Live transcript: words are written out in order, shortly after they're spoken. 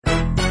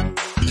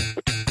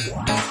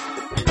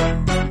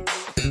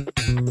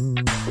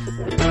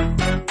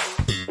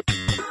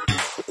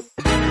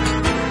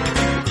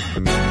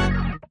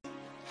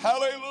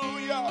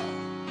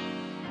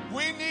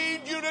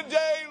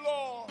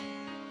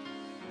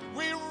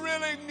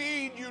really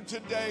need you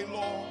today,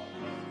 Lord.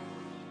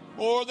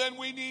 More than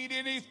we need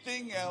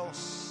anything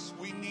else,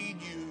 we need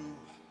you.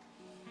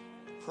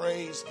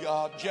 Praise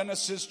God.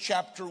 Genesis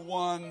chapter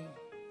 1,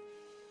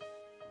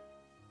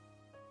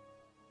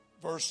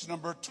 verse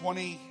number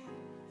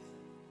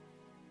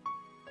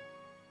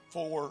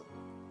 24.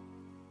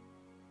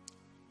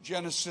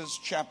 Genesis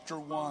chapter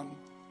 1,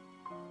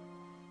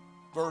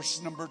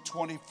 verse number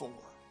 24.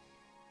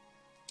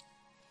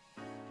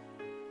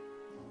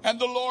 And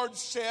the Lord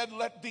said,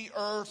 let the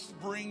earth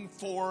bring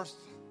forth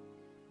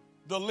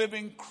the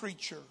living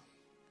creature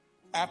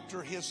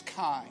after his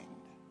kind,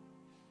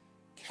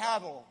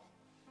 cattle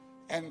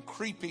and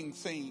creeping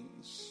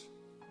things,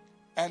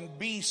 and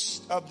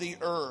beasts of the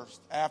earth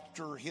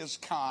after his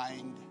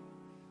kind.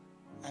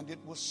 And it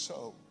was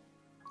so.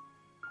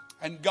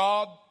 And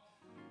God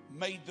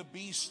made the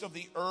beasts of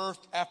the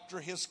earth after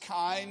his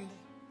kind,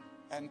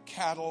 and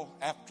cattle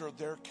after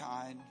their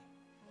kind,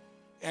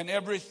 and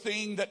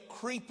everything that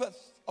creepeth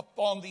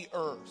upon the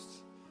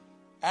earth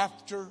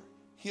after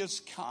his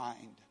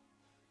kind.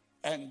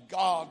 And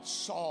God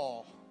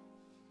saw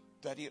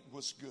that it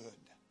was good.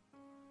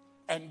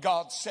 And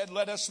God said,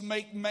 let us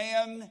make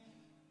man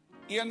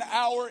in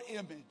our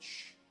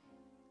image,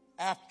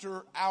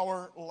 after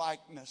our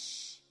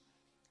likeness,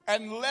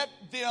 and let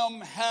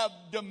them have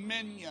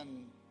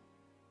dominion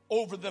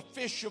over the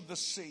fish of the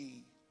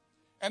sea,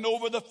 and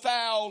over the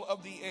fowl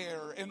of the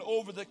air, and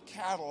over the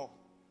cattle,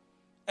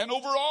 and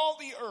over all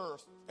the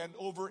earth, and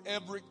over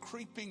every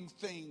creeping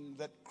thing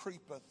that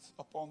creepeth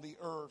upon the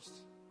earth.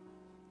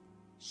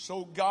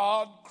 So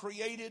God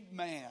created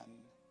man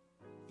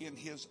in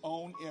his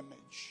own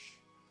image.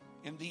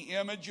 In the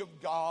image of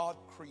God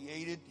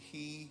created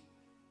he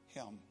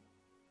him.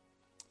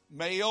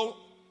 Male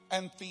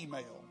and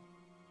female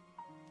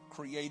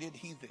created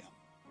he them.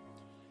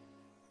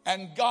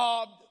 And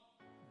God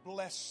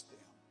blessed them.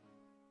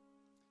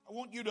 I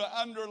want you to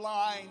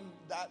underline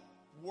that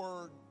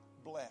word,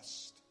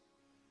 blessed.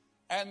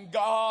 And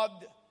God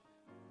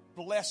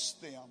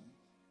blessed them.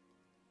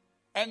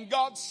 And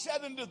God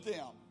said unto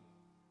them,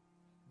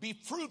 be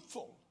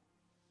fruitful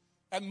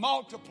and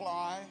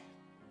multiply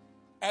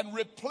and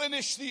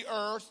replenish the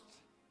earth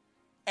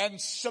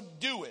and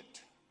subdue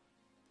it,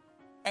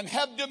 and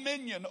have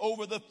dominion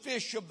over the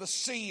fish of the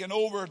sea, and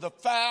over the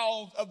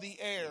fowl of the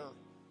air,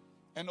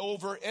 and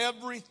over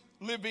every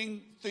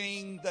living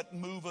thing that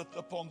moveth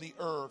upon the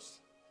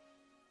earth.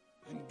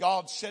 And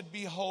God said,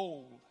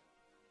 behold,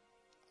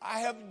 I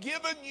have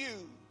given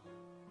you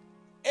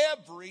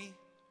every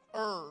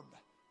herb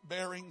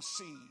bearing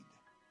seed,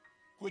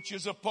 which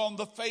is upon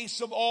the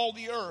face of all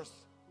the earth,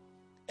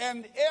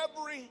 and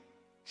every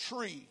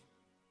tree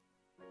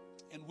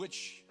in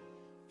which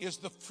is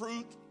the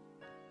fruit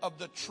of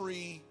the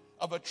tree,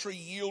 of a tree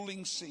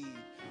yielding seed.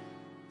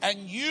 And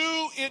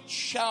you it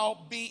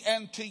shall be,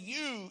 and to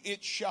you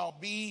it shall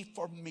be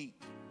for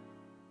meat.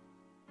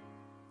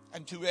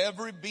 And to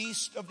every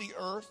beast of the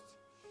earth,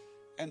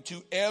 and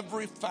to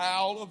every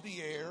fowl of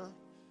the air,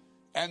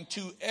 and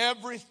to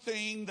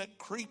everything that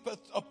creepeth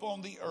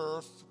upon the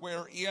earth,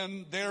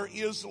 wherein there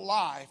is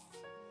life,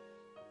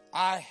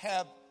 I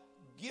have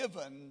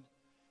given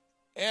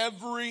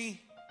everything.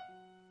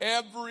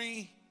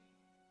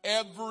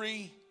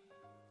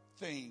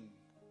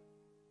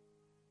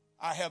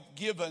 I have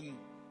given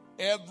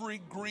every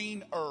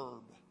green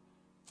herb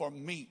for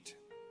meat,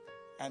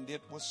 and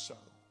it was so.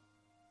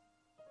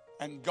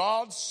 And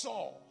God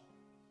saw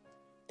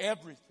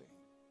everything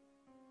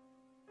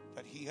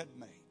that he had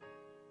made,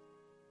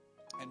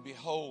 and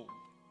behold,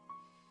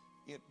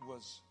 it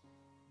was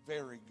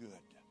very good.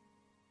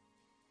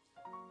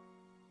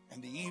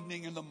 And the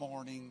evening and the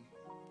morning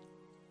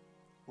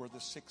were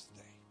the sixth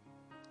day.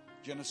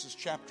 Genesis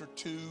chapter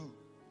 2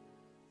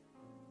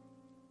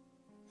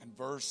 and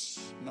verse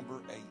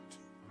number 8.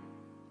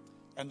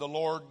 And the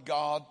Lord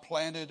God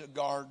planted a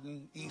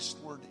garden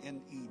eastward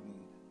in Eden.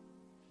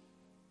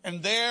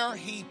 And there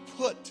he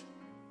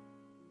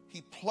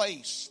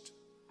placed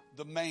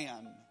the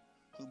man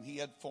whom he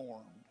had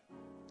formed.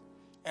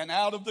 And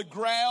out of the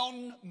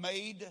ground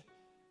made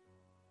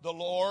the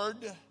Lord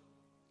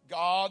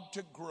God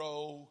to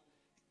grow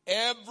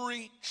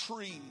every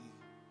tree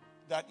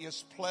that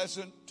is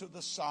pleasant to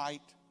the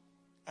sight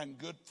and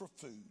good for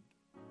food.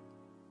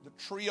 The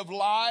tree of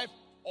life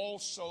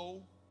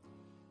also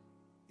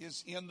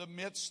is in the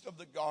midst of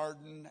the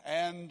garden,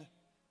 and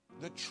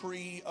the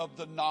tree of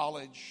the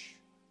knowledge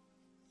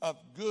of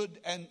good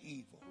and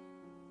evil.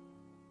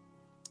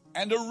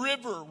 And a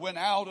river went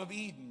out of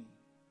Eden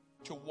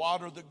to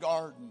water the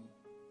garden,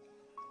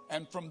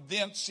 and from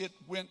thence it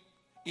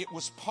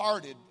was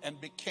parted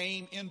and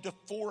became into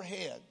four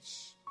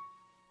heads.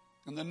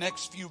 And the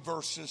next few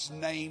verses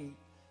name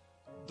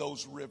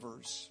those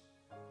rivers.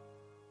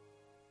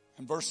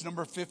 And verse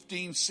number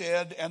 15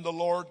 said, and the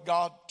Lord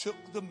God took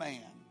the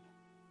man,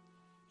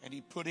 and he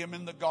put him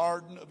in the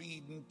Garden of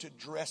Eden to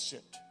dress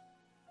it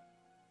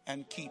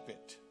and keep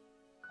it.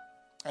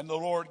 And the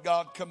Lord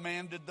God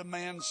commanded the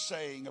man,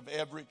 saying, of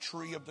every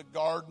tree of the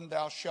garden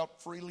thou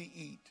shalt freely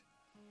eat,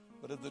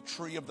 But of the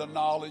tree of the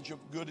knowledge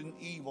of good and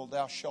evil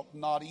thou shalt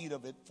not eat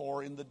of it,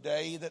 for in the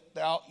day that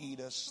thou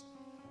eatest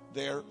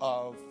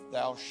thereof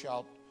thou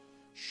shalt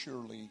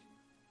surely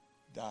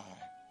die.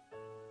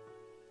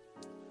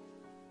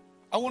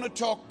 I want to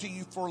talk to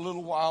you for a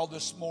little while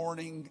this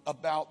morning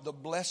about the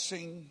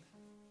blessing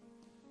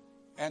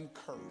and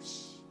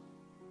curse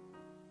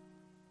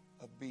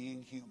of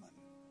being human.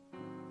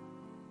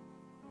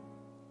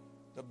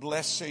 The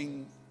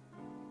blessing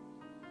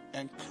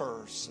and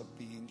curse of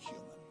being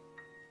human.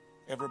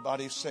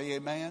 Everybody say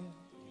amen.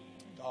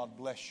 God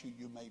bless you.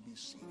 You may be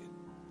seated.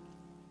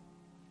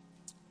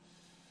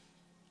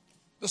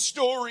 The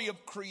story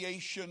of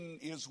creation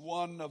is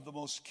one of the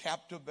most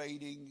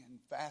captivating and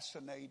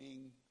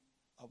fascinating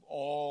of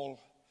all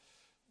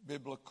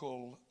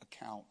biblical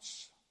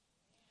accounts.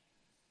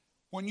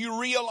 When you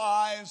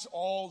realize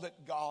all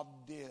that God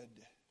did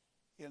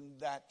in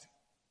that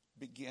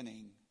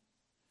beginning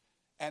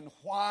and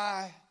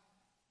why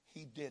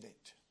He did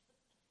it,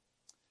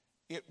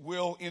 it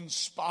will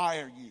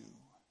inspire you.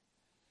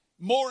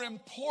 More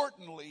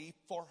importantly,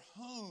 for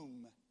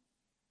whom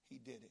He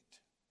did it.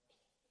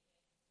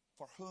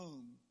 For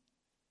whom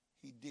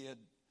He did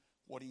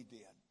what He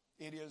did.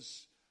 It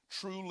is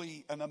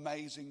truly an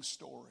amazing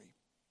story.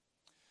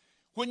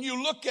 When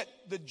you look at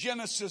the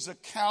Genesis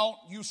account,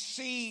 you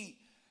see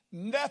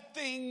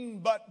nothing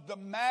but the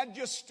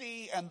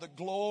majesty and the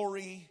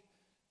glory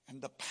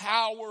and the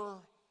power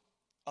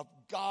of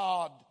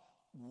God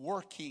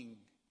working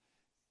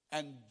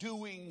and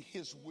doing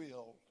His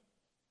will,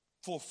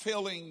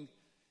 fulfilling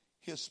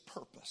His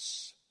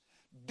purpose,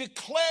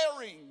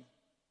 declaring,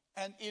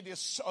 and it is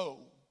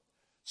so,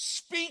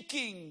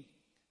 speaking,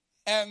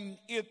 and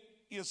it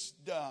is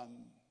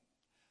done.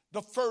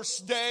 The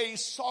first day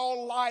saw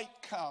light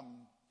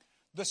come.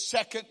 The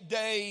second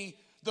day,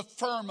 the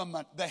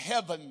firmament, the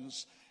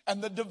heavens,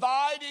 and the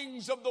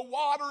dividings of the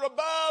water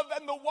above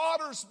and the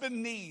waters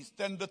beneath.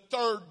 And the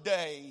third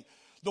day,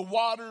 the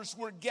waters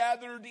were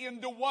gathered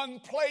into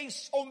one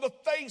place on the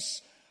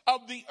face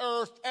of the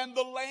earth, and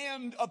the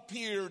land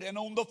appeared. And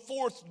on the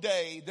fourth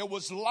day, there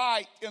was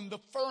light in the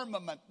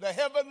firmament. The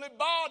heavenly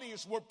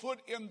bodies were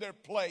put in their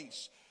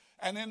place,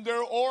 and in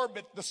their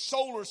orbit, the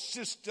solar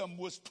system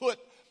was put.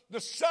 The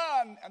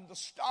sun and the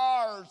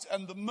stars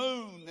and the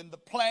moon and the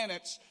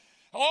planets,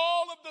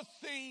 all of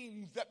the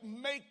things that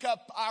make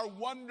up our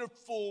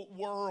wonderful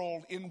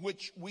world in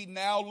which we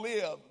now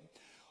live.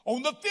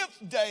 On the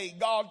fifth day,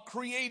 God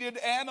created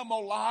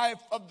animal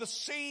life of the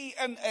sea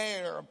and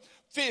air,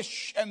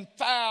 fish and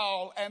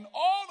fowl, and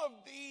all of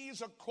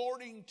these,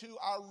 according to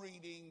our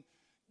reading,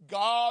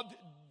 God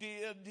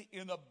did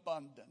in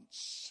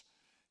abundance.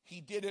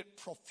 He did it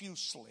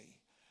profusely.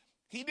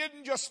 He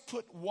didn't just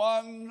put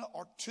one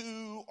or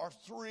two or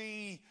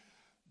three,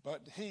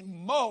 but He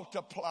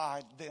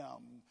multiplied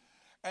them.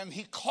 And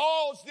He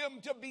caused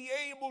them to be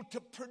able to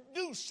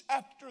produce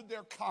after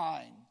their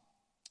kind,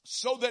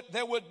 so that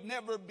there would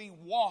never be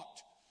want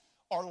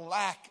or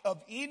lack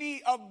of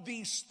any of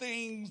these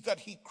things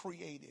that He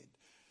created.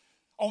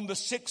 On the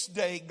sixth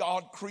day,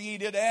 God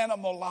created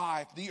animal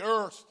life. The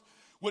earth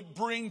would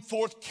bring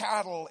forth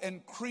cattle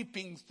and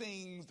creeping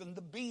things and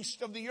the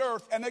beasts of the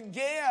earth. And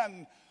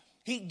again,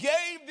 He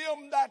gave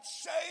them that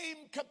same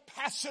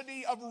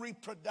capacity of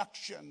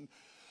reproduction,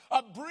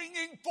 of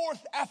bringing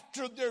forth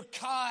after their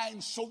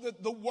kind, so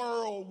that the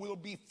world will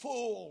be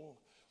full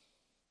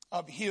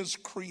of His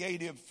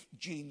creative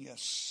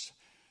genius.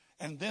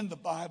 And then the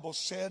Bible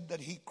said that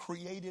He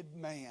created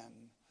man.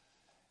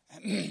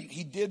 And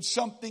He did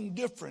something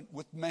different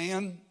with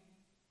man.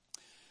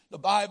 The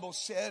Bible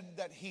said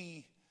that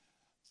He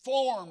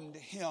formed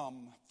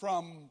him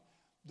from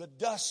the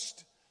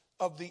dust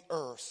of the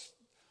earth.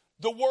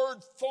 The word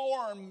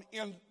form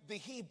in the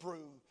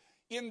Hebrew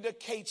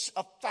indicates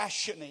a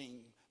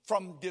fashioning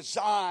from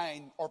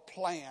design or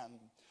plan.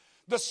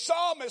 The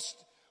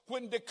psalmist,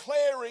 when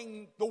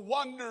declaring the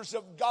wonders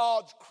of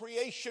God's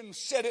creation,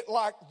 said it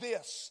like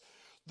this,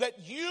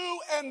 that you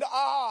and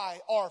I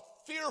are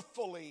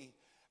fearfully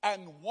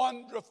and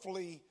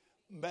wonderfully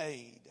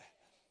made.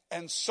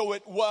 And so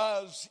it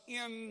was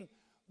in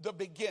the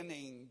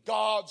beginning.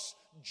 God's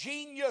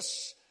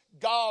genius,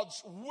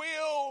 God's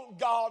will,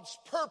 God's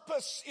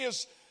purpose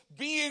is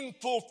being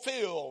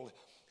fulfilled.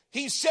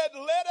 He said,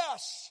 let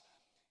us.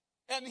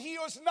 And He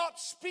was not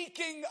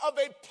speaking of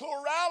a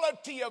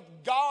plurality of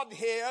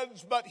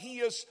Godheads, but He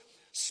is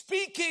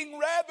speaking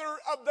rather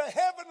of the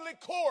heavenly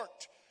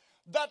court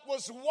that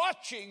was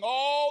watching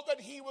all that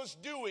He was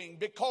doing.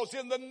 Because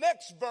in the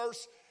next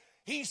verse,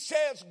 He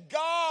says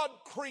God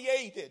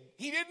created.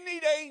 He didn't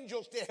need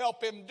angels to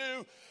help Him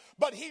do,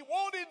 but He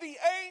wanted the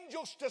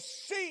angels to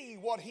see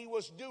what He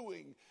was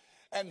doing.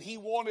 And He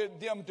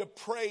wanted them to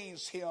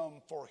praise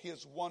Him for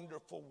His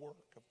wonderful work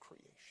of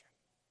creation.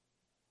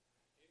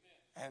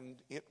 Amen. And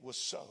it was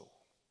so.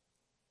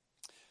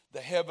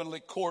 The heavenly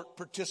court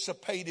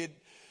participated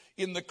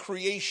in the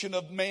creation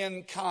of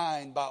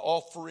mankind by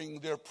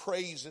offering their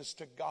praises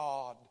to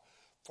God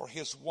for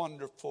His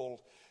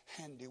wonderful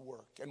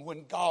handiwork. And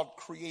when God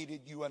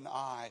created you and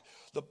I,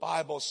 the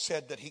Bible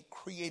said that he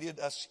created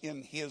us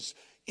in his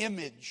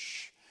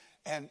image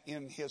and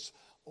in his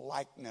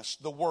likeness.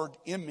 The word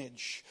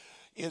image,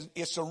 in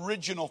its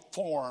original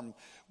form,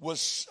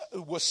 was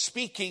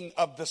speaking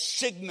of the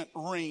signet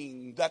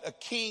ring that a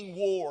king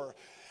wore.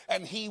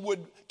 And he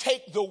would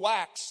take the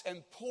wax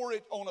and pour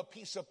it on a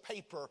piece of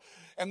paper.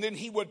 And then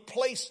he would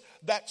place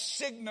that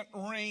signet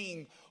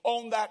ring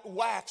on that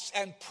wax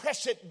and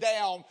press it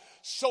down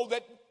so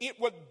that it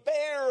would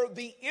bear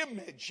the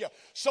image.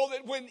 So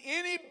that when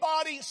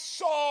anybody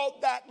saw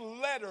that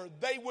letter,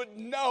 they would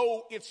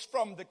know it's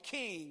from the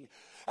king.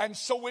 And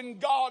so when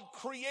God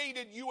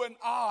created you and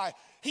I,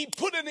 he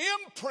put an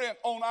imprint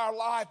on our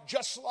life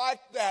just like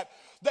that.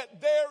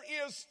 That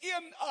there is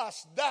in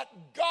us that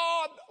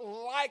God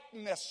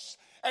likeness.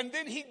 And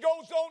then he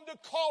goes on to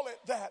call it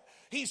that.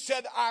 He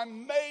said, I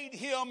made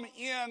him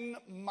in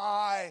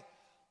my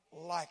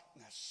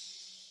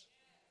likeness.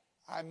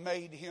 I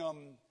made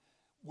him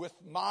with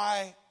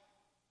my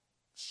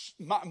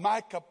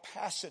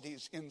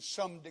capacities in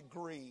some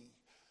degree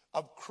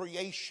of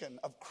creation,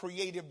 of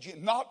creative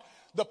genius. Not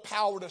the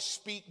power to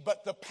speak,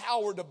 but the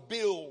power to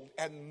build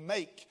and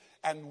make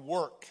and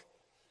work.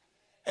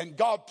 And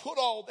God put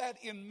all that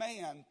in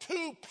man.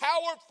 Two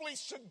powerfully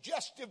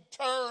suggestive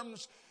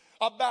terms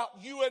about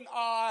you and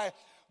I,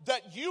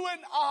 that you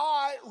and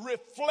I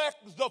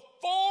reflect the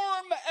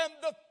form and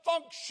the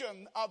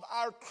function of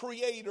our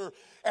Creator.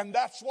 And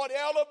that's what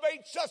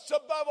elevates us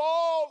above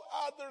all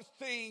other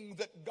things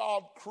that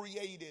God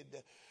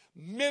created.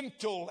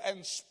 Mental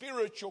and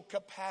spiritual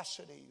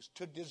capacities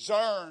to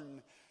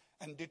discern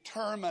and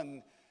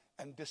determine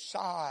and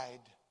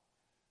decide.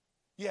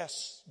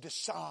 Yes,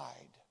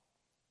 decide.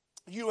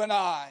 You and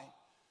I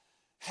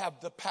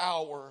have the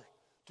power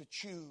to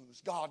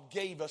choose. God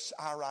gave us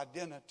our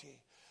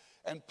identity.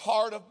 And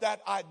part of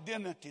that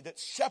identity that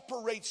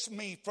separates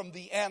me from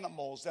the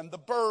animals and the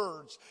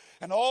birds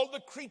and all the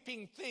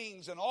creeping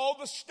things and all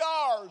the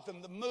stars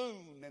and the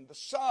moon and the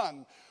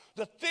sun,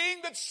 the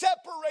thing that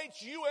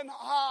separates you and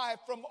I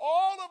from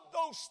all of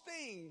those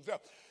things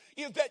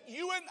is that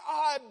you and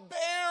I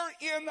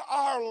bear in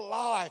our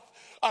life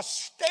a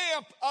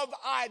stamp of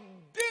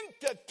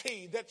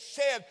identity that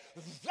said,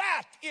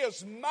 that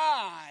is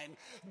mine.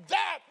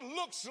 That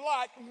looks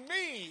like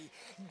me.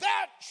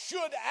 That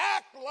should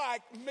act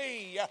like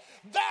me.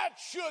 That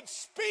should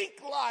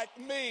speak like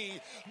me.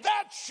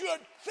 That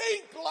should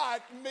think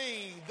like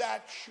me.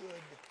 That should.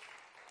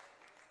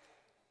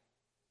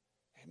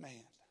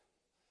 Amen.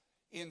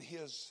 In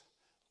his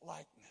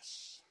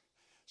likeness.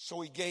 So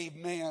he gave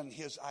man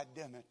his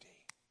identity.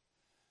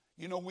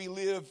 You know, we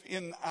live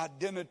in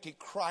identity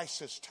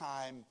crisis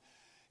time,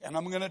 and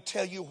I'm going to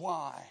tell you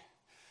why.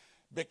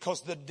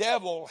 Because the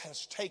devil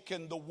has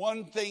taken the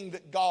one thing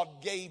that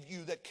God gave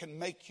you that can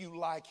make you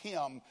like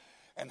him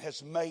and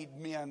has made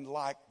men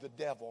like the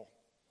devil.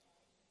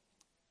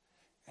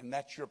 And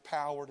that's your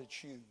power to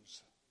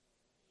choose.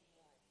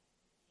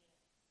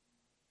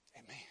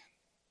 Amen.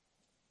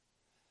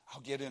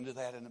 I'll get into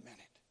that in a minute.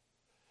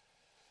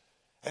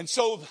 And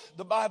so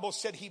the Bible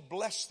said he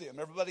blessed them.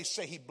 Everybody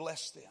say he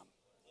blessed them.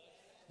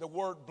 The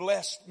word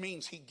blessed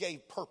means he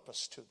gave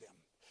purpose to them.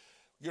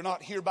 You're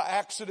not here by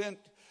accident.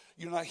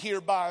 You're not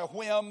here by a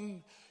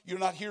whim. You're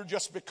not here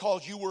just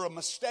because you were a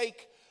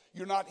mistake.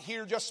 You're not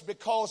here just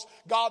because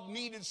God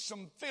needed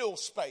some fill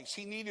space.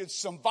 He needed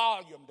some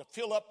volume to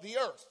fill up the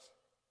earth.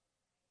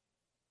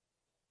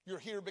 You're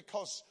here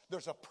because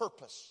there's a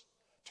purpose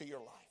to your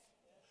life.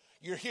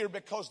 You're here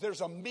because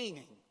there's a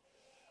meaning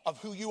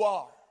of who you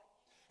are.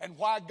 And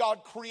why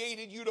God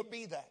created you to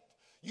be that.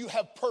 You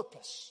have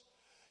purpose.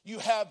 You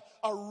have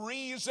a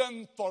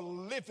reason for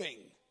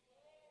living.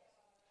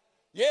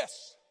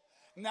 Yes.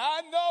 Now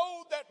I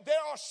know that there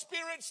are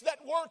spirits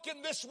that work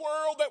in this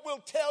world that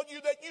will tell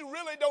you that you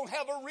really don't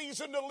have a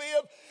reason to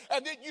live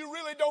and that you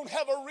really don't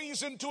have a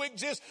reason to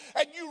exist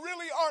and you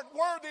really aren't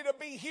worthy to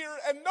be here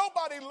and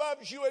nobody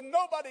loves you and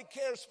nobody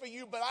cares for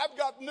you. But I've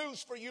got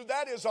news for you.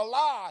 That is a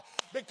lie.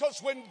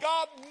 Because when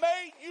God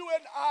made you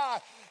and I,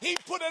 he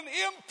put an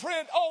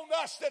imprint on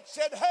us that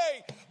said,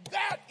 hey,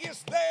 that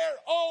is there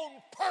on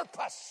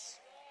purpose.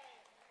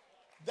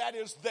 That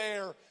is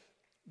there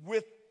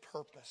with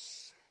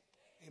purpose.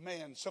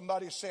 Amen.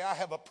 Somebody say, I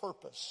have a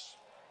purpose.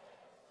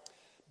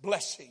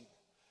 Blessing.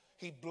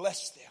 He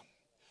blessed them.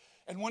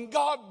 And when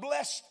God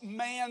blessed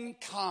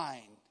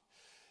mankind,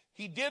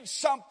 he did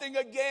something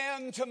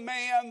again to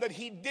man that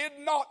he did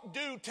not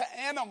do to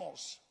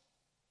animals.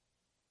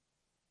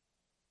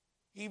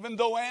 Even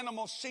though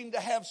animals seem to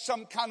have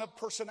some kind of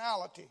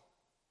personality.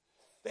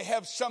 They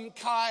have some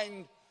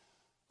kind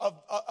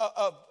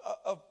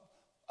of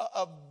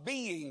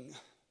being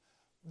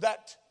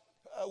that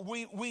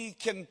we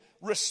can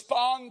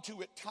respond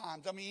to at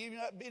times. I mean,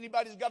 if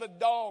anybody's got a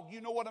dog,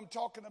 you know what I'm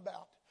talking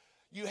about.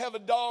 You have a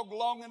dog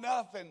long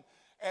enough and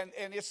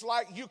it's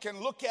like you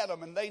can look at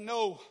them and they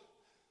know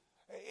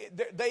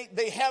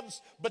they have,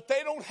 but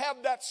they don't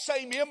have that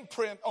same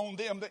imprint on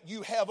them that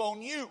you have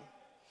on you.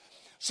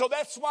 So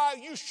that's why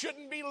you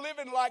shouldn't be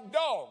living like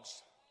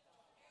dogs.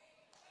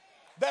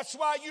 That's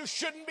why you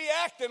shouldn't be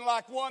acting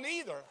like one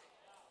either.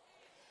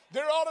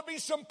 There ought to be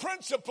some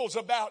principles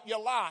about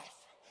your life.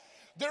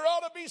 There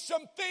ought to be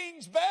some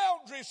things,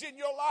 boundaries in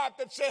your life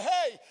that say,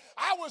 hey,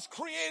 I was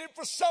created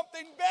for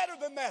something better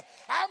than that.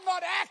 I'm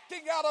not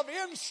acting out of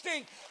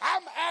instinct.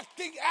 I'm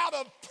acting out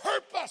of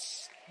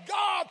purpose.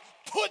 God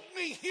put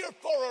me here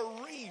for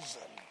a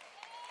reason.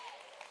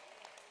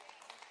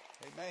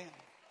 Amen.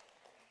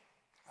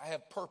 I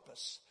have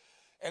purpose.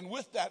 And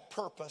with that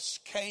purpose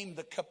came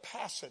the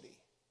capacity,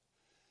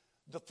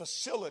 the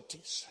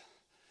facilities,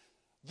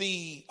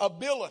 the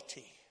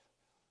ability,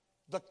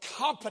 the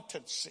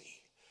competency,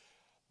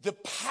 the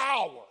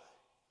power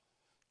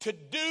to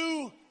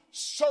do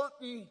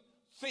certain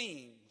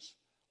things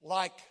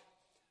like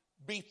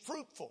be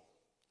fruitful.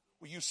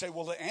 Well, you say,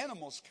 well, the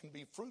animals can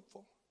be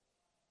fruitful.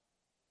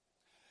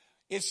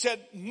 It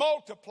said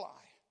multiply.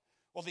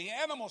 Well, the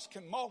animals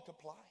can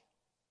multiply.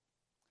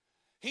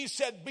 He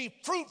said be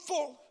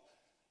fruitful,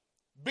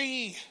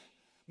 be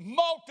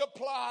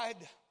multiplied,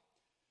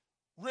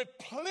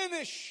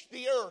 replenish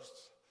the earth,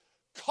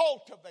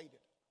 cultivate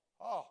it.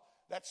 Oh,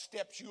 that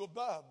steps you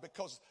above,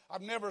 because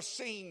I've never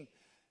seen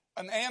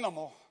an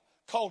animal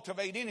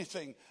cultivate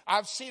anything.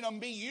 I've seen them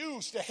be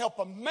used to help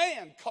a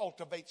man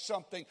cultivate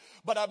something,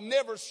 but I've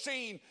never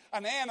seen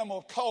an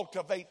animal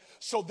cultivate.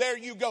 So there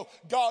you go.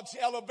 God's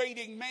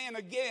elevating man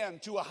again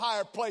to a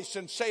higher place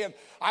and saying,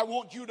 I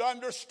want you to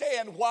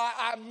understand why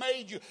I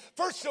made you.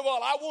 First of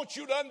all, I want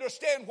you to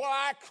understand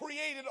why I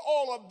created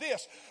all of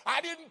this.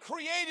 I didn't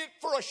create it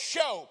for a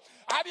show.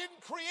 I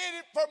didn't create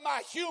it for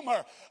my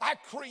humor. I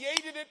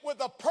created it with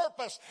a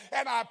purpose,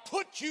 and I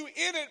put you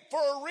in it for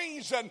a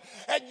reason.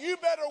 And you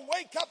better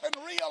wake up and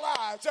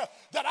realize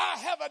that I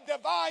have a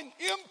divine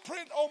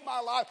imprint on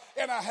my life,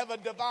 and I have a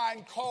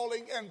divine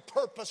calling and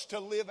purpose to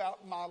live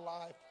out my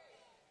life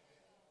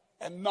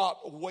and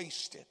not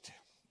waste it.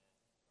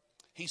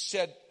 He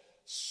said,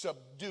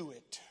 subdue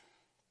it.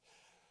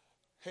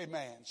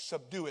 Amen.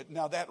 Subdue it.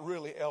 Now that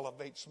really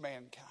elevates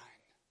mankind.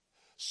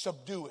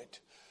 Subdue it.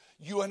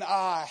 You and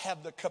I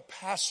have the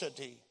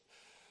capacity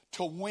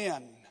to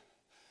win.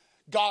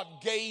 God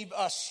gave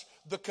us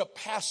the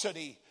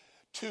capacity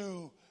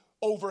to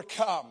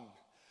overcome.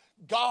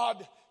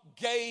 God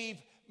gave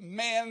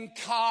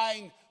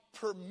mankind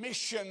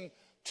permission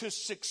to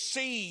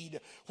succeed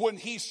when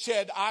he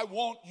said, I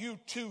want you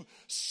to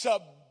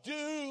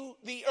subdue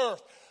the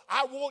earth.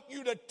 I want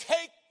you to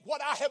take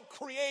what I have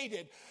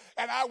created,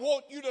 and I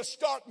want you to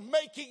start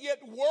making it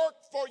work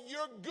for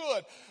your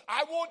good.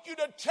 I want you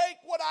to take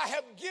what I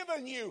have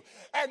given you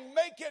and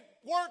make it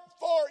work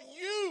for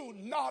you,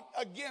 not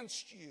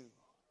against you.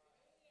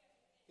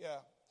 Yeah,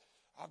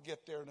 I'll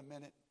get there in a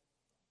minute.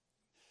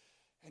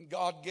 And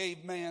God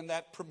gave man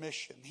that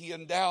permission. He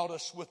endowed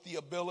us with the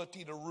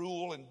ability to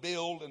rule and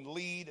build and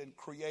lead and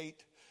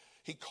create.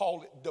 He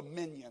called it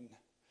dominion.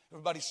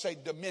 Everybody say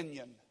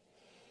dominion.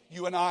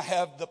 You and I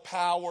have the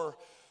power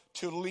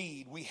to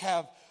lead. We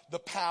have the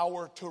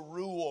power to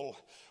rule.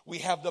 We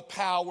have the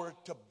power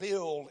to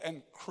build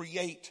and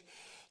create.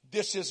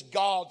 This is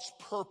God's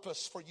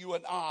purpose for you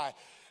and I.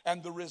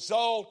 And the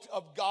result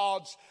of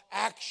God's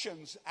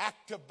actions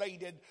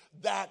activated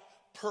that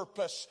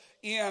purpose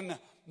in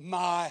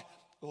my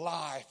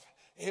life.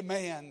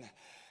 Amen.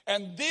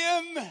 And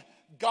then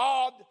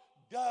God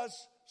does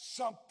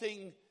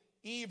something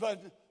even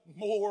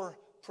more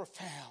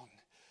profound.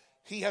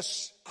 He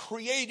has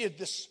created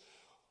this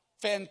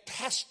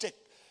fantastic,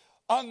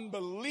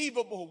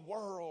 unbelievable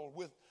world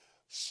with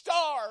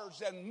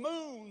stars and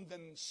moon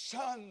and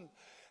sun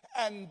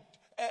and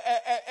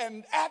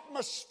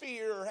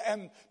atmosphere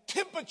and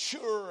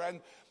temperature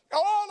and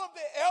all of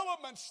the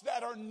elements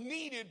that are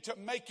needed to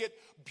make it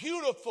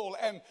beautiful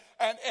and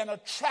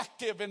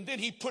attractive. And then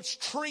he puts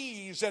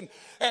trees and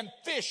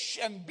fish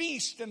and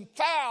beast and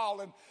fowl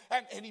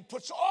and he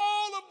puts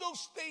all of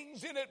those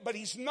things in it, but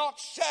he's not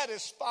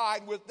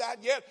satisfied with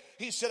that yet.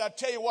 He said, I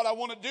tell you what I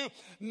want to do.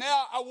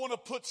 Now I want to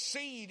put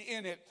seed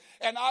in it,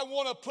 and I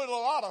want to put a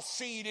lot of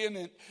seed in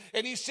it.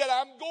 And he said,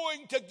 I'm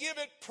going to give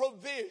it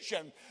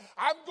provision.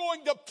 I'm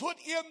going to put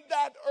in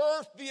that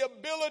earth the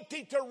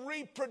ability to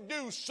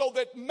reproduce so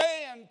that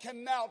man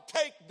can now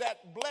take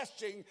that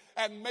blessing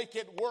and make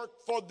it work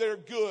for their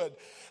good.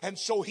 And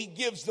so he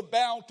gives the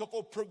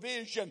bountiful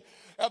provision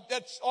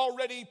that's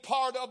already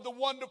part of the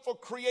wonderful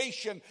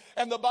creation.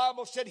 And the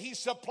Bible said he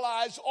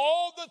supplies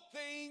all the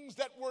things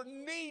that were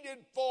needed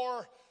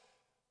for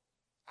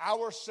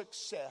our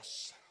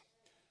success.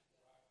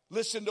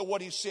 Listen to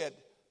what he said.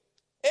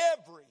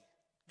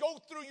 Go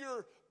through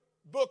your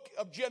book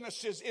of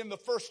Genesis in the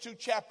first 2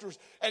 chapters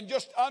and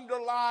just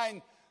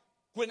underline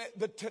when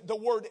the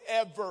word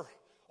ever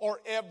or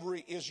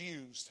every is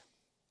used.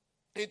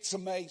 It's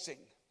amazing.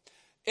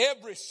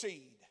 Every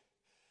seed,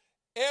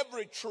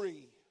 every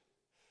tree,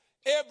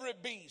 every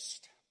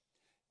beast,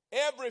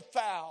 every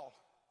fowl,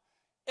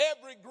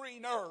 every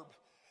green herb.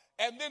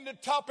 And then to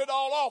top it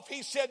all off,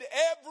 he said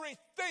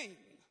everything.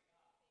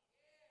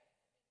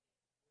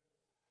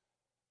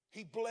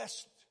 He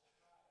blessed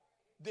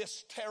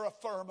this terra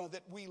firma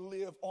that we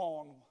live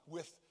on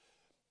with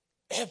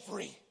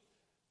every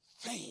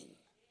thing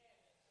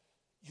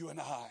you and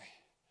I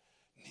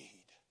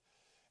need.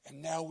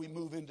 And now we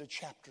move into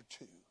chapter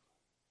 2.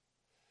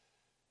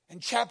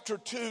 And chapter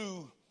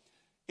 2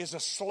 is a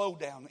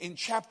slowdown. In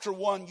chapter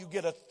 1, you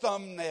get a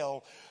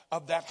thumbnail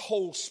of that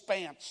whole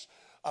span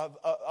of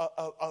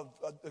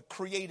the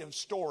creative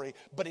story.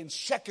 But in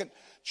second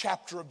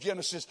chapter of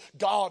Genesis,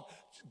 God,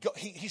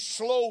 he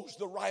slows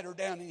the writer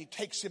down and he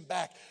takes him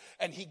back.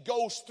 And he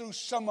goes through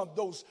some of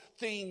those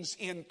things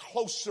in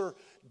closer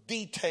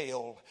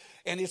detail.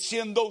 And it's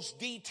in those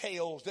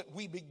details that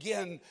we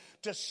begin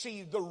to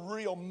see the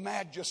real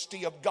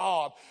majesty of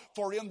God.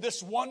 For in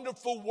this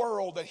wonderful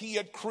world that he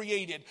had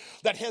created,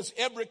 that has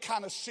every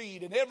kind of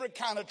seed and every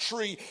kind of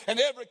tree and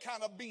every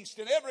kind of beast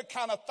and every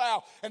kind of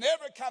fowl and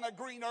every kind of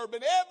green herb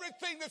and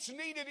everything that's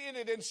needed in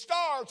it, and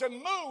stars and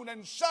moon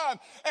and sun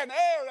and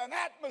air and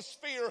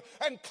atmosphere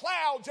and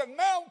clouds and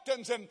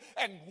mountains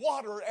and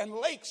water and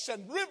lakes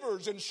and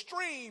rivers and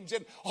streams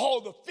and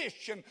all the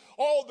fish and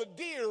all the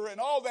deer and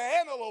all the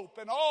antelope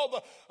and all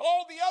the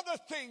other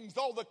things,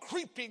 all the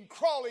creeping,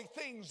 crawling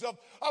things of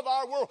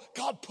our world.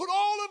 God put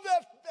all of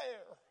that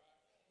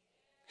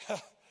there.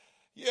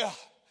 Yeah,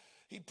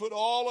 he put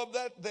all of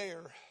that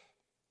there.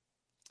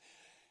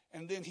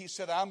 And then he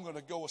said, I'm going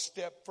to go a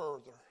step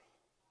further.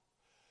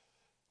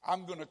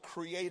 I'm going to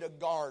create a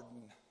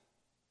garden.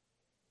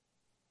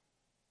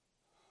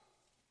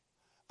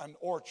 An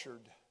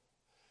orchard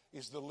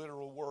is the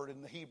literal word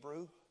in the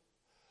Hebrew.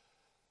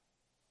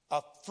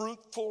 A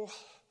fruitful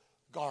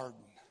garden.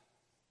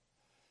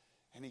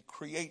 And he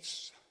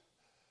creates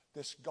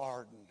this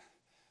garden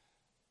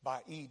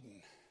by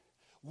Eden.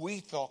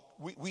 We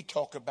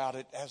talk about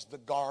it as the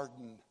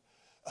Garden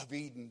of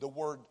Eden. The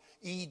word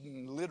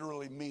Eden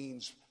literally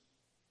means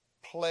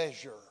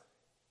pleasure.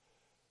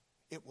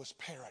 It was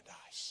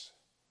paradise.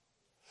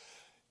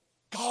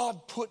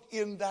 God put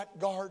in that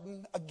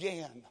garden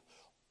again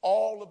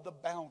all of the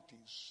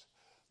bounties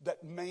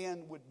that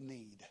man would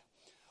need,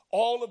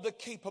 all of the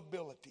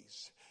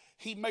capabilities.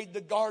 He made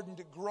the garden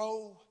to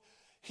grow.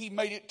 He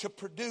made it to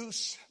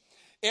produce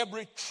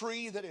every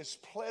tree that is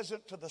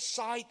pleasant to the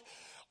sight,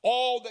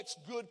 all that's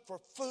good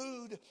for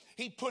food.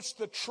 He puts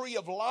the tree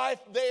of life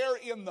there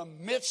in the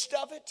midst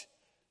of it.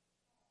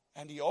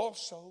 And he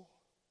also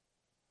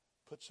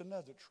puts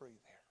another tree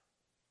there.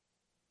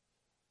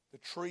 The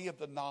tree of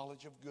the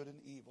knowledge of good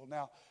and evil.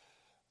 Now,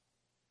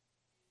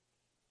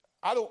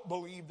 I don't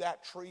believe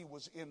that tree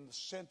was in the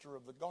center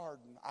of the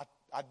garden.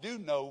 I do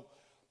know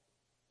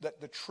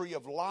that the tree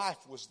of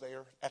life was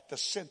there at the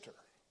center.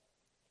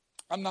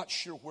 I'm not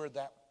sure where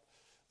that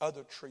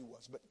other tree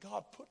was, but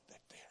God put that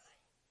there.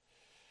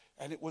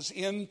 And it was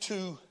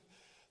into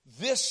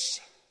this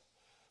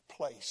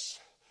place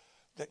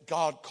that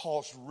God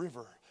caused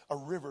a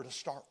river to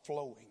start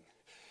flowing.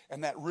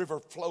 And that river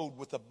flowed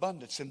with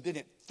abundance. And then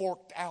it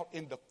forked out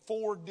into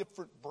 4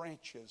 different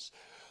branches.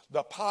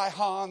 The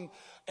Pihon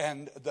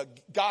and the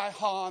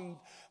Gihon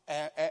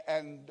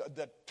and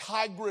the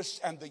Tigris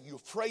and the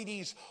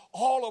Euphrates.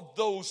 All of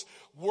those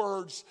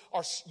words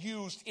are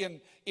used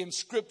in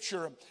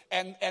Scripture.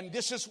 And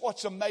this is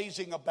what's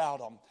amazing about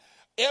them.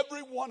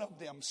 Every one of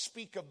them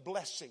speak of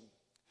blessing.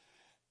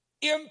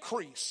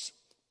 Increase.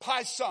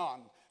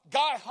 Pison.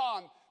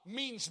 Gihon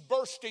means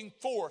bursting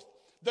forth.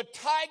 The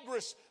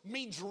Tigris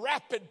means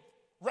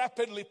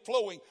rapidly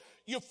flowing.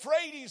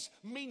 Euphrates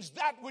means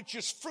that which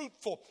is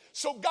fruitful.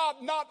 So God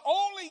not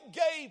only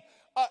gave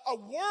a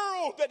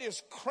world that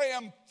is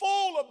crammed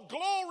full of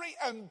glory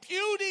and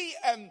beauty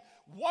and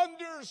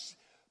wonders,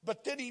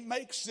 but then he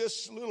makes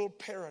this little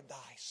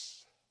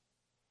paradise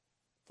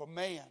for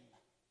man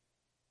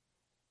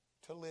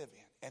to live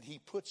in. And he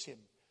puts him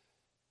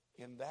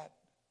in that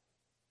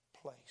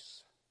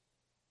place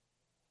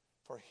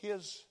for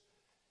his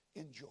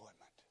enjoyment,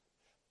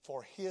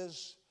 for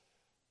his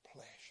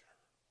pleasure.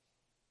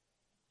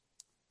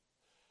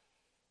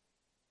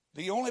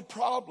 The only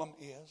problem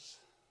is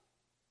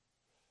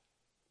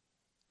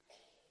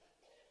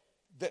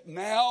that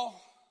now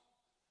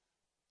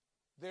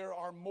there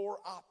are more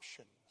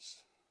options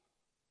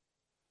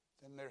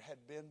than there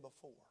had been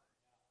before.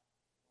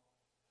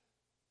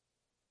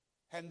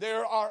 And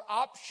there are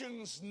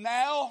options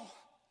now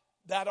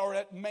that are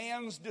at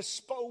man's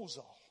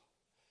disposal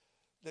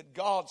that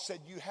God said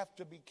you have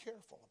to be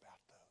careful about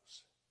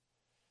those.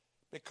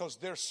 Because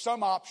there's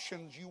some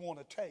options you want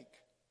to take.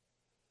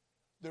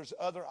 There's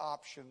other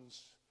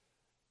options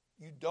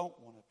you don't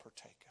want to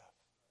partake of.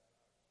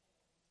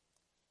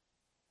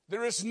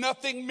 There is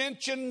nothing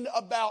mentioned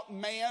about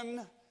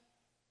man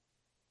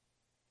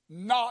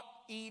not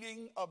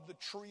eating of the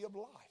tree of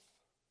life.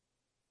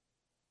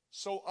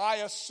 So I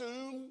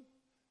assume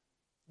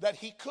that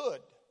he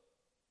could.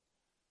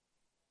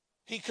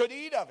 He could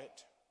eat of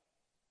it.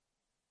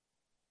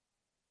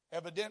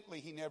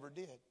 Evidently, he never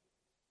did.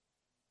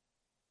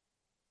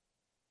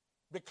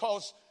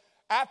 Because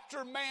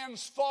after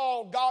man's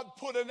fall, God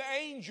put an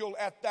angel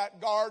at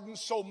that garden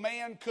so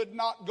man could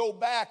not go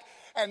back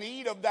and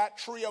eat of that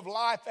tree of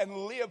life and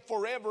live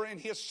forever in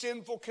his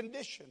sinful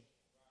condition.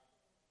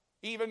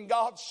 Even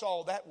God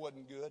saw that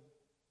wasn't good.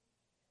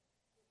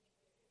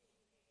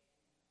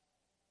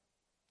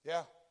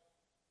 Yeah.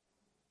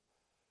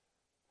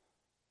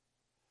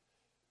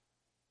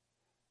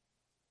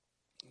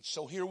 And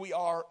so here we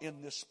are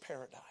in this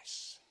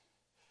paradise.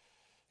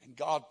 And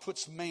God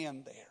puts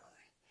man there.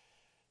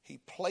 He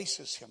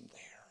places him there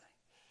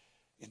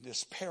in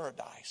this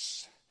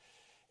paradise.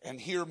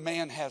 And here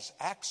man has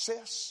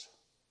access.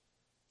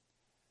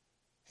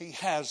 He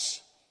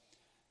has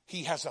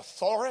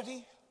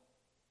authority.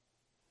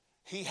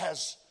 He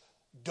has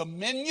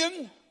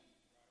dominion.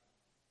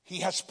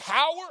 He has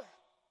power.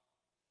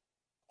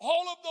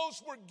 All of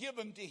those were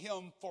given to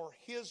him for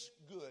his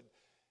good.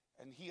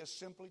 And he is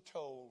simply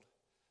told,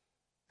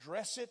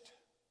 dress it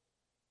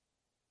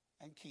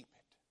and keep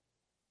it.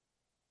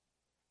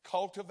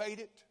 Cultivate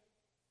it.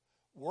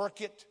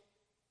 Work it.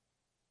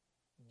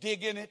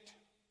 Dig in it.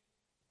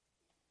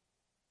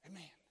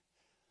 Amen.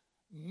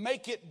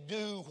 Make it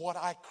do what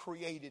I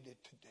created it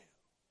to do.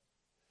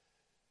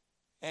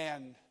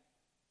 And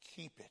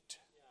keep it.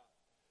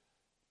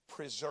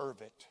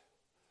 Preserve it.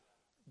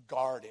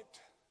 Guard it.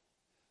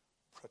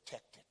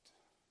 Protect it.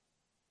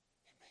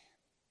 Amen.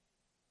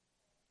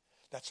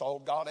 That's all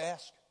God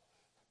asked.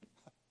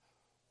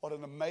 What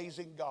an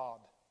amazing God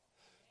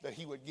that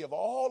he would give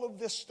all of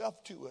this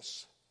stuff to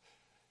us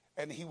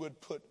and he would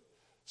put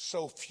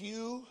so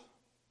few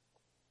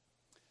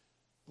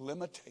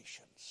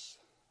limitations.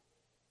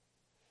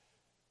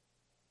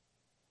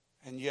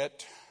 And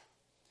yet,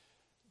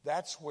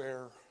 that's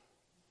where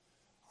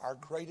our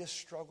greatest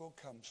struggle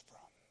comes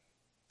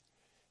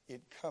from.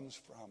 It comes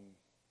from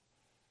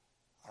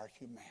our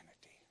humanity,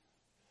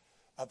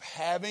 of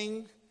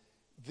having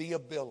the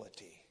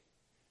ability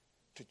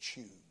to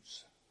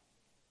choose.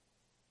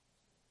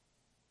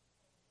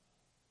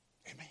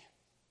 Amen.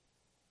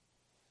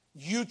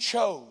 You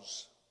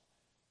chose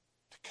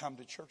to come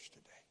to church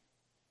today.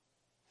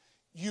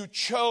 You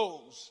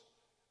chose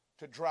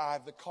to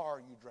drive the car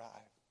you drive.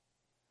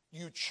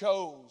 You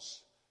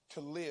chose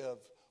to live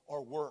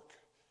or work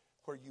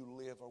where you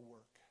live or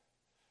work.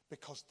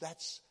 Because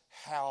that's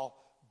how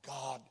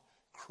God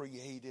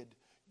created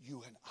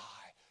you and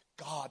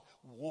I. God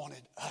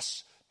wanted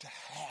us to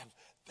have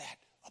that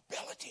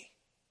ability.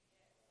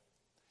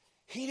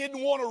 He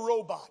didn't want a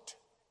robot.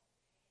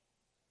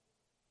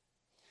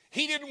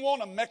 He didn't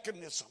want a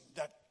mechanism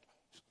that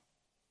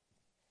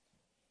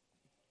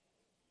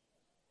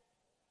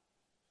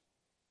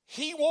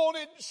he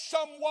wanted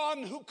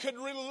someone who could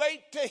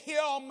relate to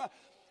him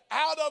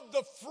out of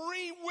the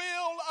free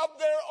will of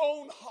their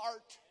own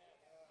heart.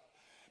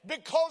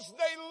 Because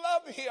they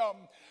love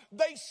him.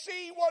 They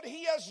see what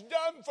he has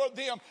done for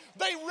them.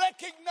 They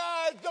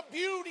recognize the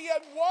beauty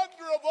and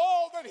wonder of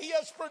all that he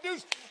has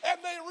produced. And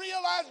they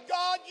realize,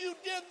 God, you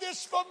did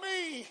this for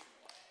me.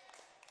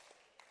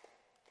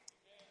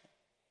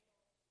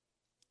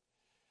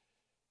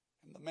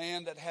 And the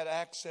man that had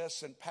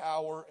access and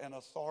power and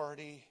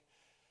authority,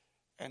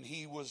 and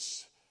he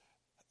was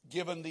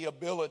given the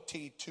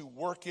ability to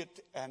work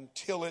it and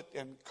till it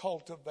and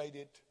cultivate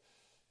it,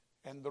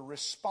 and the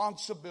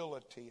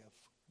responsibility of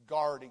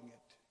guarding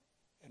it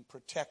and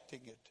protecting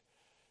it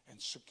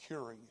and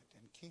securing it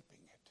and keeping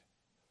it.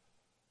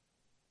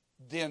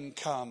 Then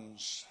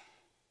comes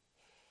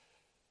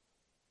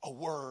a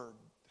word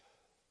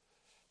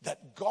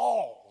that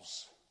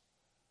galls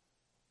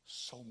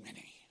so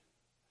many.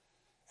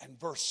 And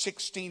verse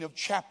 16 of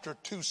chapter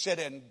 2 said,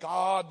 and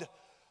God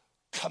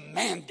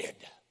commanded.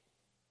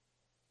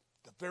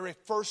 The very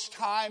first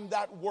time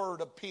that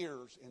word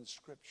appears in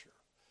Scripture,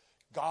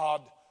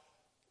 God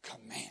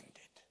commanded.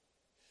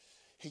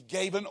 He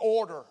gave an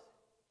order.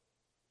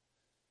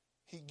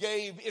 He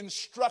gave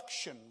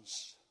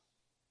instructions.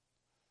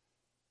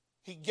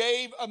 He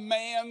gave a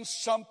man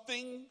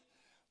something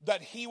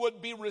that he would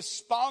be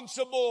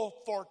responsible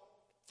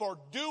for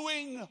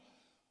doing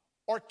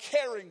or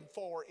caring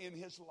for in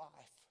his life.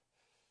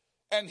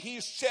 And he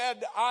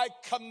said, I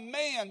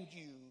command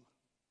you.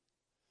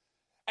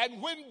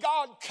 And when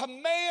God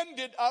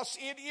commanded us,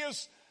 it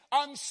is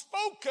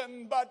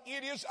unspoken, but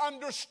it is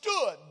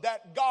understood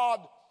that God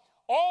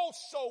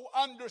also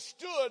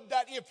understood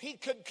that if he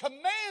could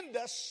command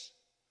us,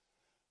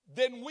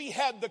 then we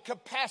had the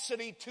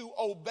capacity to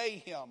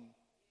obey him.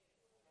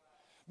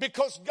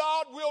 Because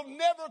God will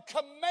never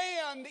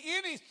command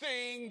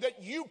anything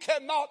that you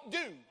cannot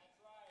do.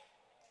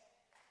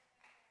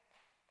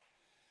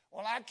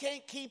 Well, I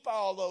can't keep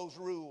all those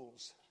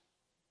rules.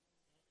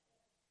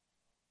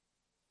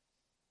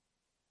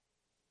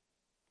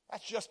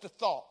 That's just a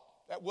thought.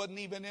 That wasn't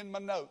even in my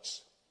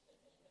notes.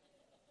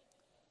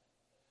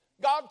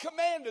 God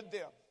commanded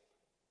them.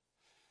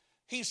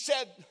 He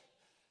said,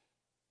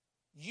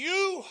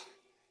 you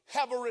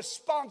have a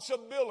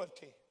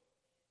responsibility.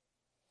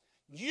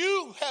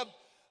 You have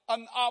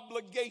an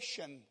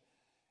obligation.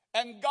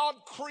 And God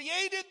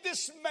created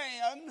this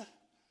man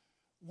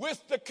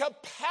with the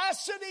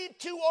capacity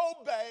to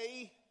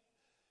obey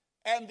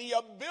and the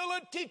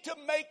ability to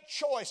make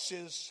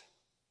choices.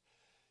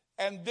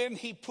 And then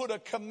he put a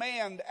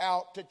command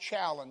out to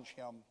challenge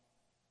him,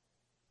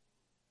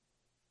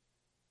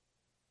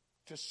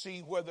 to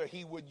see whether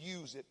he would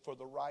use it for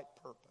the right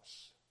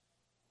purpose.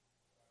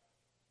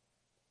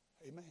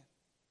 Amen.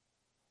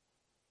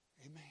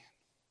 Amen.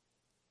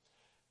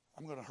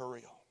 I'm going to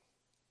hurry on.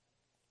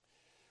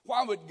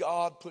 Why would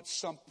God put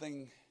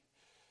something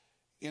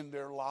in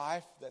their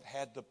life that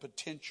had the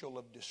potential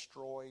of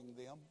destroying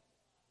them?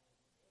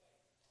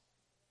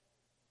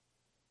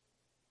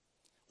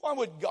 Why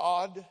would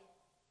God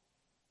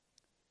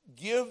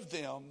give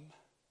them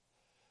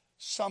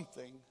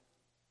something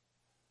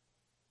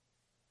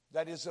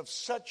that is of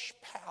such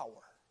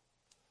power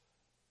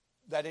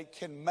that it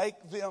can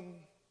make them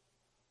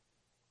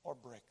or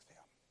break them?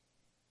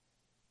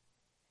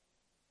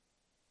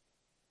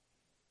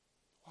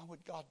 Why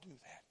would God do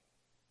that?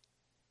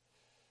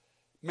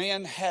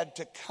 Man had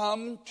to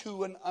come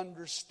to an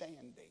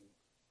understanding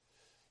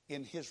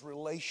in his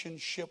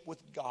relationship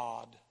with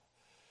God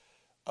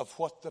of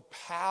what the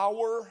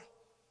power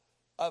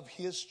of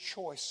his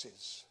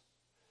choices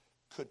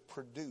could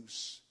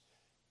produce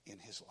in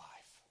his life.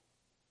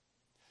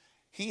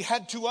 He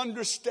had to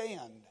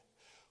understand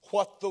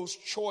what those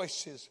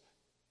choices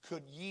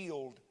could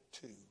yield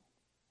to,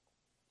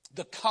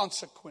 the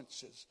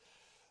consequences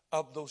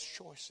of those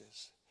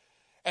choices.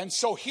 And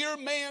so here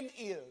man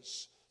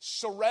is,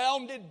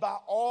 surrounded by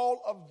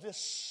all of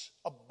this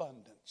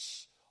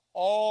abundance,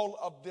 all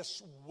of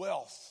this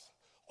wealth,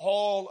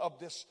 all of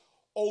this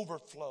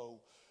overflow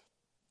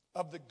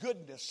of the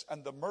goodness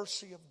and the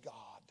mercy of God,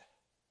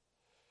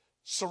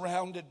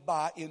 surrounded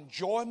by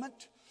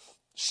enjoyment,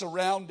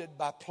 surrounded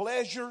by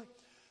pleasure,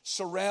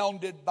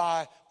 surrounded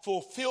by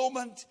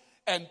fulfillment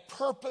and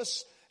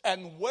purpose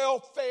and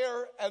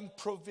welfare and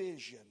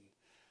provision.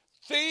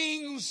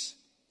 Things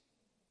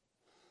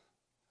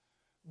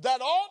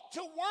that ought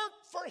to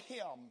work for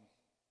him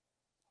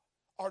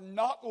are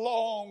not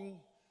long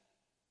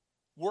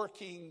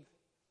working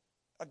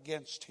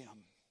against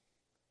him.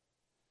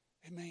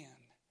 Amen.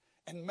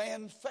 And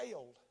man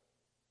failed.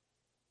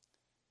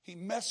 He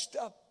messed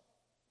up.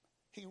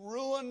 He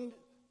ruined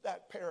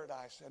that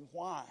paradise. And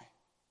why?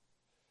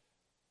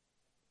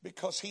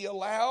 Because he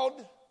allowed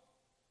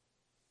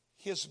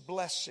his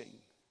blessing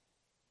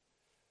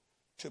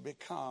to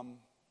become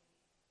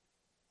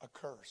a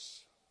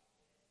curse.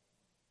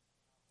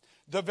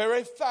 The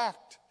very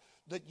fact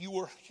that you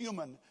are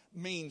human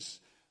means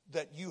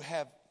that you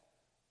have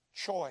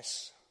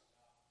choice.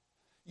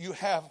 You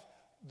have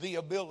the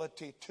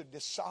ability to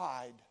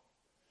decide.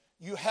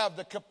 You have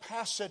the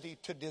capacity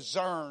to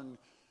discern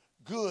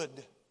good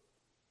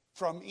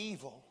from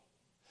evil.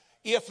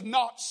 If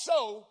not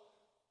so,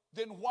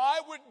 then why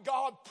would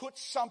God put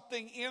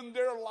something in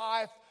their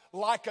life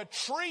like a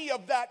tree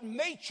of that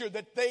nature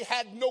that they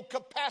had no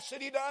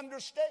capacity to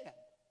understand?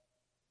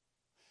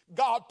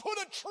 God put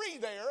a tree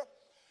there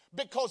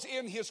because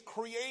in his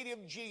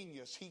creative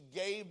genius, he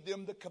gave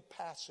them the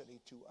capacity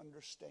to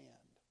understand.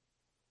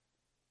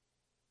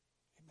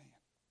 Amen.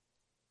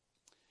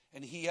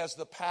 And he has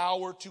the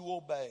power to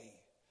obey,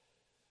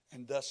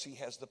 and thus he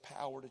has the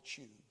power to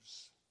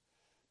choose.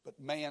 But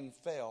man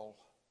fell,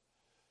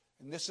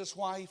 and this is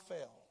why he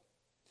fell.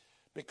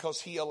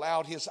 Because he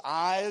allowed his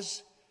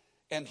eyes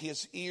and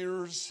his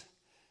ears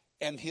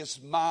and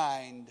his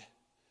mind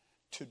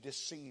to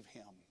deceive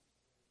him.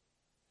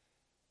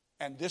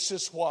 And this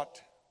is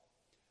what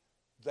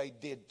they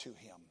did to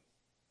him.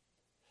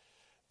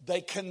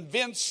 They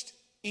convinced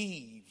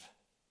Eve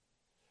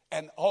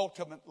and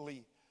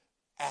ultimately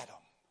Adam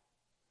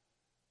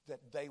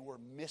that they were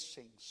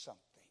missing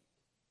something,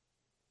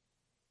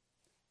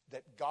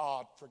 that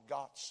God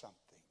forgot something,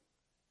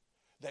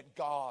 that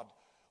God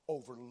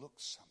overlooked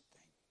something.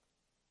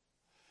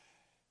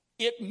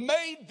 It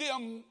made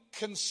them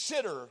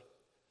consider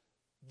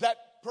that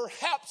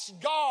perhaps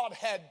God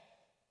had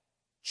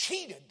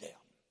cheated them,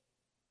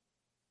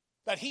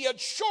 that he had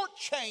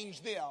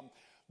shortchanged them,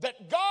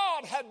 that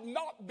God had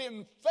not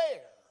been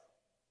fair.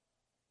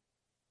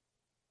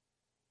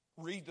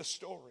 Read the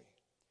story.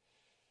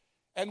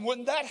 And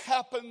when that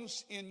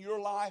happens in your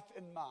life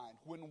and mine,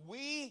 when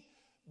we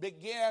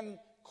begin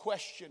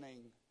questioning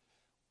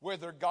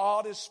whether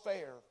God is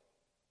fair,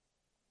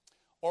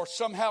 or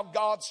somehow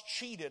God's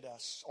cheated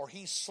us, or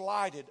he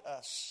slighted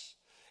us,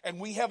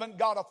 and we haven't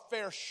got a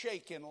fair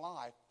shake in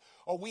life,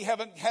 or we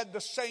haven't had the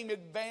same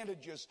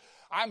advantages,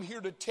 I'm here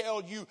to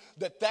tell you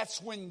that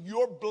that's when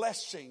your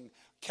blessing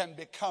can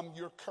become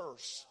your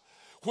curse.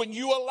 When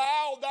you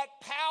allow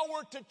that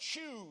power to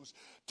choose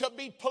to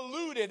be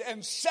polluted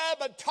and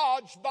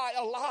sabotaged by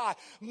a lie,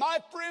 my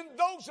friend,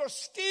 those are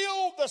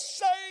still the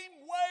same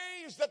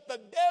ways that the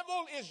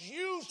devil is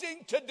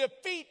using to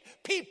defeat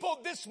people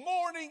this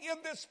morning in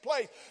this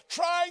place,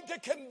 trying to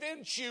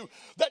convince you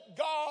that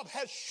God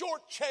has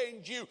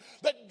shortchanged you,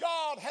 that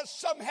God has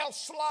somehow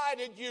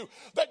slighted you,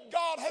 that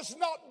God has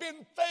not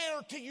been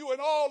fair to you in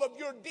all of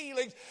your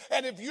dealings.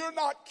 And if you're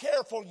not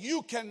careful,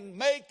 you can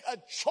make a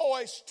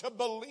choice to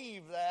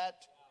believe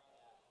that.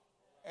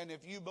 And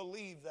if you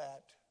believe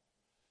that,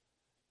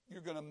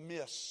 you're going to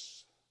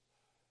miss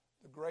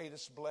the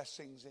greatest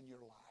blessings in your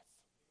life.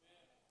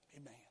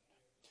 Amen.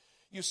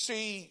 You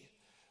see,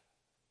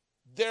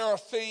 there are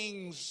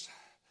things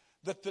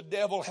that the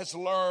devil has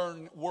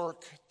learned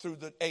work through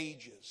the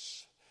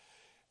ages.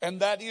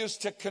 And that is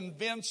to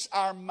convince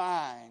our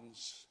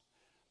minds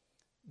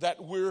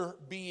that we're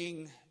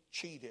being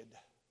cheated,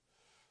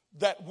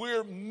 that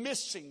we're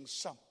missing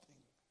something.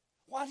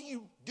 Why do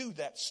you do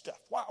that stuff?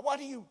 Why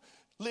do you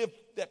live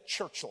that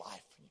church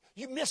life?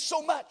 You miss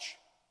so much.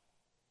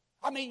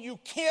 I mean, you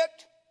can't.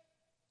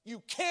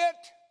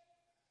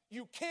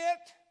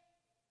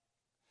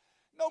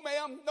 No,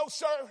 ma'am. No,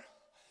 sir.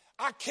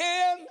 I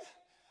can.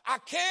 I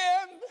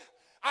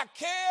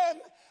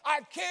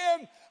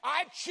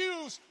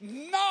choose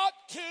not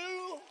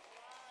to,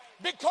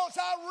 because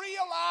I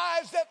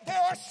realize that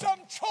there are some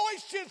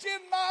choices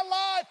in my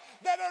life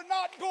that are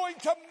not going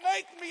to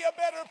make me a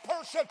better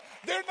person.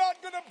 They're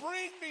not going to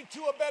bring me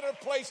to a better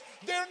place.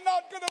 They're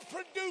not going to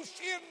produce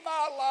in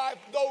my life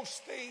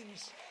those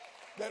things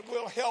that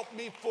will help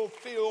me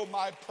fulfill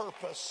my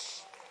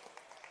purpose.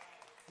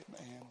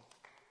 Amen.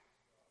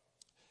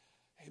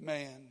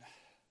 Amen.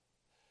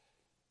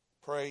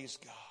 Praise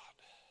God.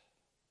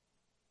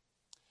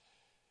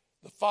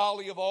 The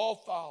folly of all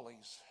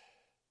follies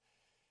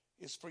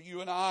is for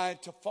you and I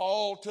to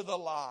fall to the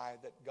lie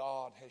that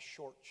God has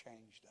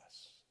shortchanged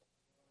us,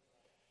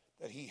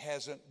 that He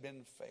hasn't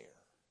been fair,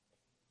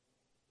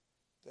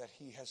 that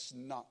He has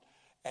not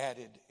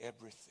added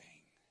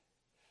everything.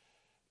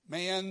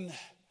 Man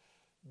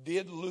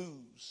did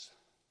lose.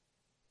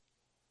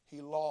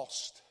 He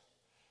lost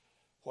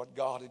what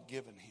God had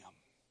given him.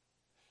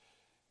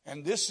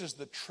 And this is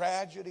the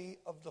tragedy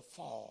of the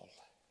fall.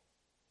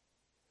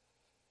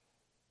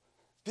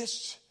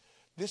 This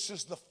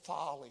is the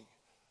folly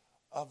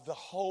of the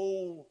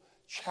whole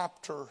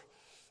chapter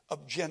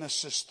of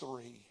Genesis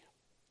 3.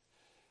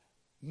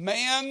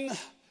 Man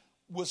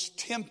was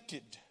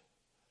tempted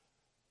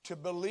to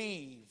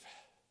believe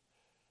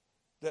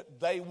that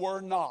they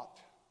were not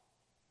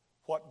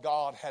what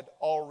God had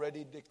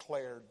already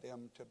declared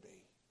them to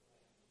be.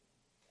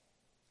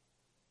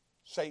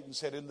 Satan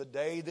said, in the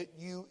day that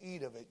you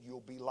eat of it,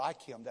 you'll be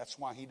like him. That's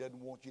why he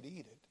doesn't want you to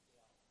eat it.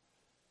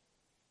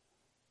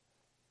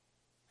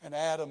 And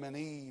Adam and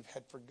Eve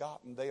had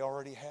forgotten they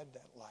already had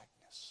that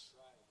likeness.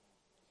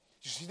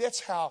 You see, that's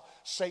how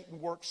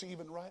Satan works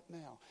even right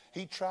now.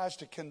 He tries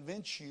to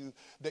convince you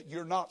that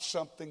you're not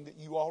something that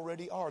you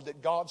already are,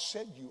 that God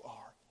said you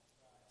are.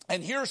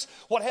 And here's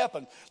what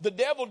happened. The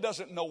devil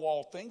doesn't know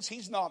all things.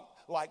 He's not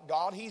like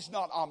God. He's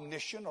not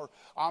omniscient or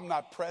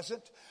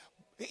omnipresent.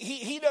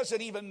 He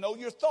doesn't even know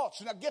your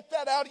thoughts. Now get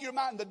that out of your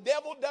mind. The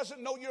devil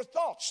doesn't know your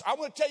thoughts. I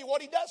want to tell you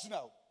what he does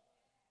know.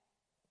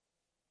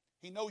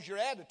 He knows your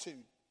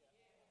attitude.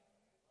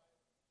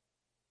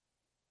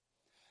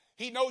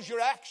 He knows your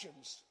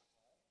actions.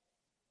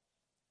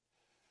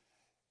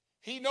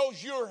 He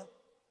knows your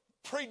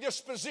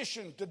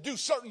predisposition to do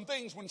certain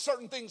things when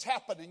certain things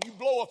happen and you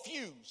blow a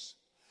fuse.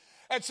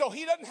 And so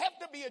he doesn't have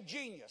to be a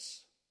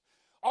genius.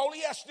 All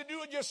he has to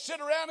do is just sit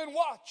around and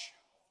watch.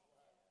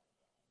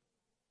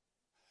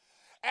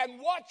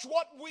 And watch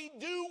what we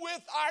do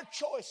with our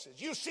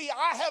choices. You see,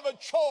 I have a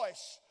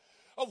choice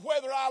of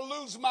whether I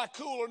lose my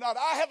cool or not.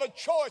 I have a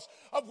choice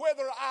of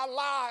whether I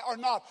lie or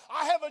not.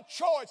 I have a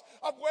choice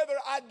of whether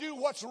I do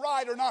what's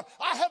right or not.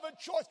 I have a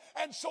choice.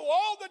 And so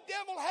all the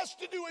devil has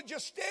to do is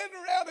just stand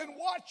around and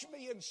watch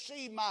me and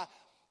see my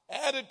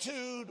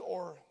attitude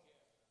or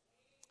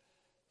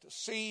to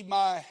see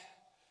my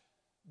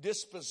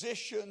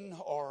disposition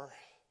or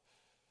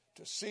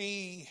to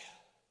see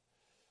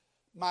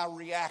my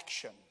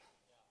reaction.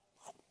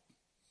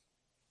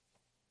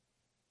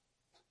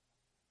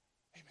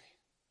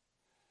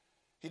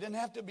 He didn't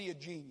have to be a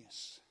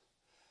genius.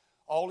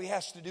 All he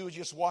has to do is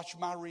just watch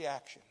my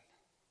reaction.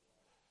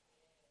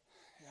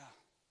 Yeah.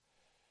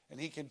 And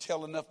he can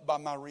tell enough by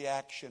my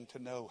reaction to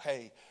know,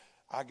 hey,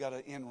 I got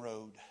an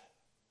inroad.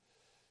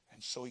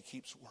 And so he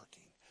keeps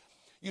working.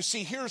 You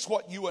see, here's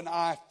what you and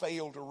I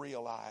fail to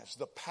realize.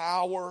 The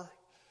power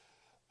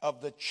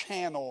of the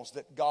channels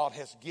that God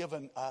has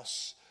given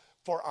us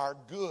for our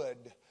good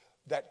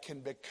that can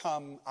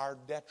become our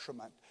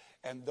detriment.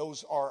 And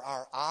those are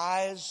our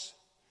eyes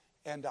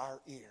and our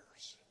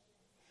ears.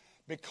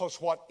 Because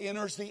what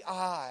enters the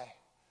eye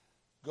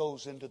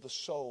goes into the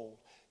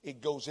soul.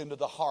 It goes into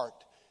the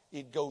heart.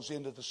 It goes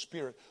into the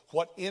spirit.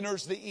 What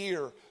enters the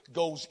ear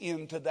goes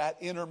into that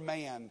inner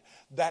man.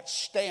 That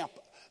stamp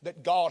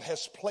that God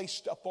has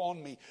placed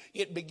upon me.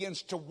 It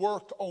begins to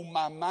work on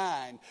my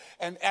mind.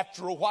 And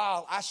after a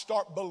while, I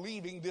start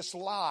believing this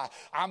lie.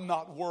 I'm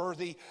not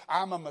worthy.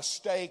 I'm a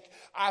mistake.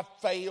 I've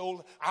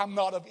failed. I'm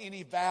not of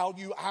any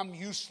value. I'm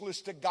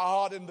useless to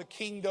God and the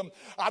kingdom.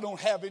 I don't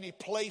have any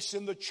place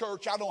in the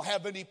church. I don't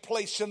have any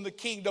place in the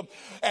kingdom.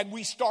 And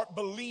we start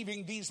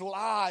believing these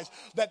lies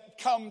that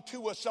come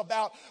to us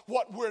about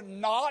what we're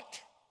not,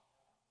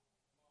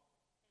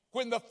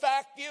 when the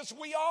fact is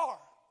we are.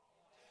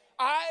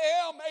 I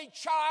am a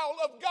child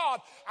of God.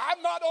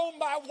 I'm not on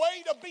my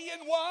way to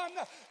being one.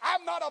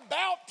 I'm not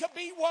about to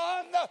be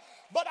one.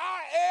 But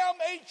I am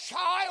a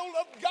child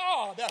of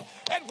God.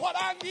 And what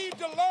I need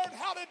to learn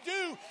how to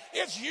do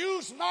is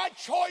use my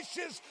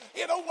choices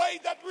in a way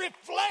that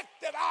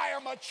reflect that I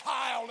am a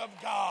child of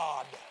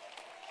God.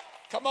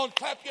 Come on,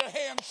 clap your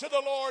hands to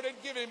the Lord and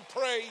give Him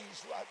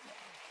praise right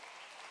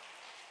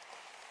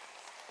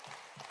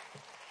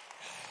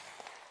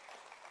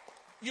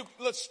now.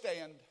 Let's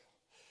stand.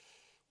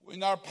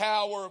 When our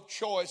power of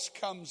choice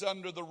comes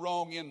under the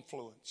wrong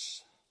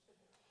influence,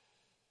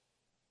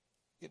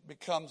 it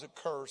becomes a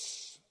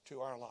curse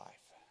to our life.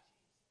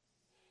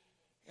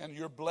 And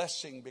your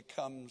blessing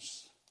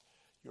becomes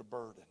your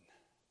burden.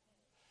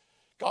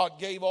 God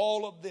gave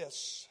all of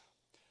this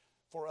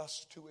for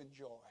us to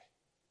enjoy.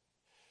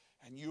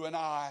 And you and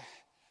I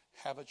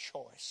have a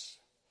choice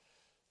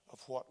of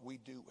what we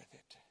do with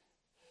it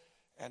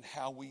and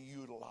how we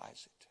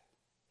utilize it.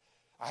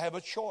 I have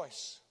a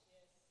choice.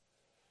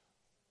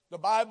 The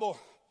Bible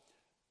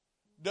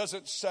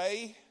doesn't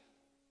say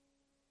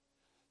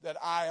that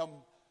I am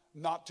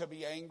not to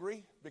be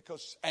angry,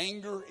 because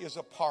anger is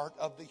a part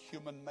of the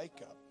human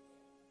makeup.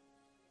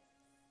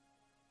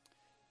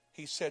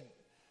 He said,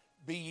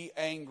 be ye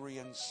angry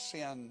and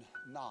sin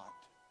not.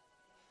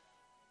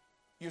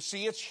 You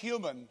see, it's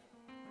human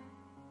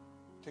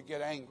to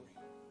get angry.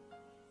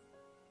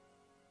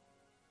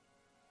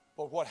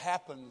 But what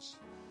happens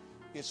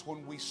is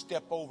when we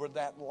step over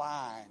that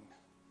line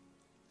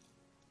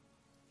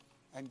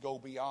and go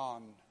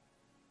beyond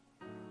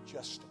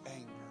just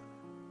anger,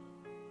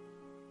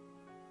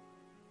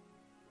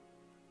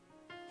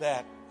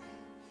 that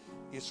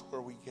is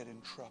where we get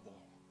in trouble.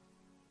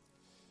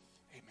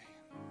 Amen.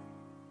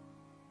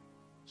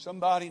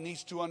 Somebody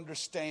needs to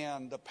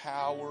understand the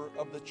power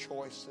of the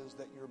choices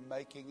that you're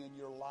making in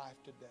your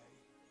life today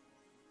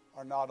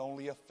are not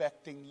only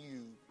affecting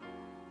you,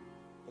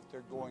 but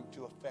they're going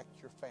to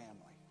affect your family.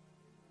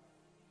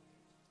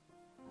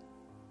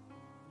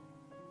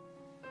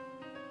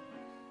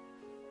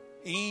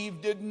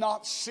 Eve did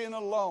not sin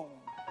alone.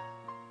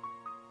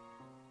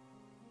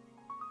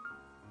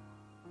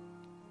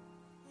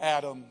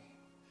 Adam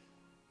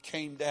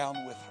came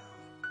down with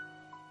her.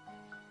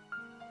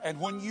 And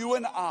when you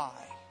and I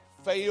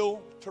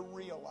fail to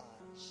realize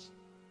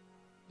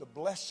the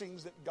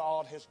blessings that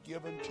God has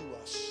given to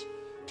us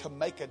to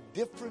make a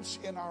difference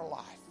in our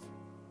life,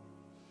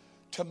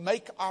 to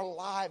make our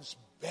lives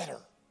better,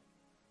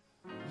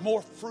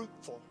 more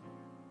fruitful,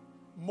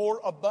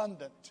 more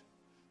abundant,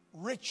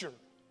 richer,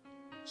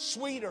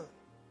 sweeter,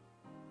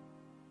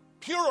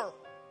 purer,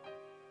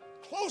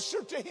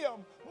 closer to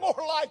Him, more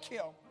like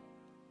Him.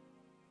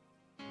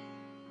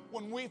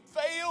 When we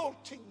fail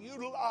to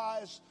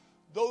utilize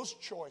those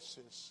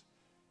choices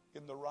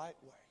in the right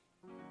way,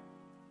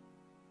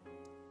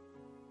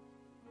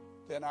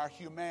 then our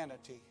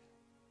humanity,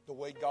 the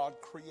way God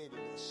created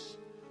us,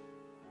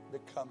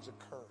 becomes a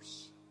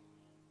curse.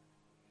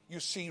 You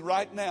see,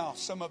 right now,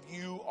 some of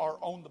you are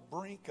on the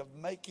brink of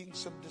making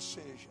some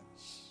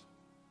decisions.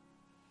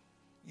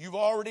 You've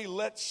already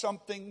let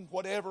something,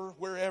 whatever,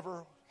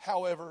 wherever,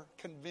 however,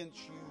 convince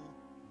you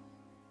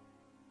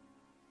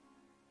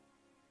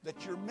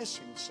that you're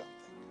missing something.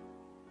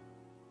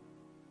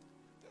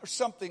 There's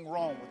something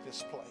wrong with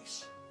this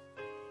place.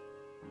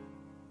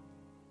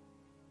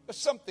 There's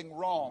something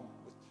wrong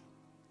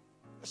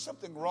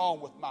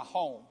with my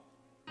home.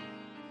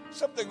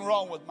 Something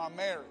wrong with my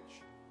marriage.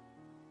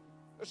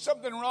 There's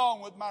something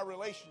wrong with my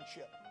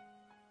relationship.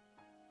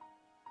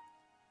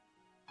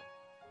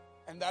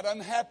 And that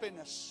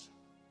unhappiness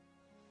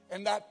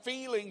and that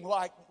feeling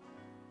like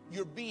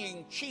you're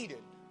being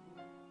cheated,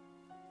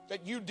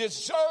 that you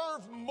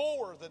deserve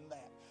more than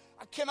that.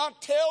 I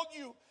cannot tell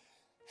you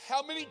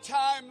how many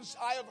times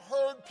I have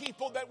heard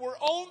people that were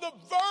on the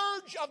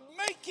verge of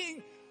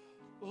making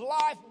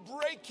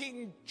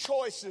life-breaking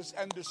choices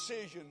and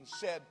decisions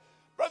said,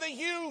 Brother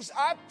Hughes,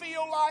 I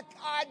feel like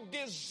I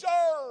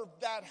deserve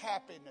that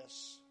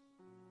happiness.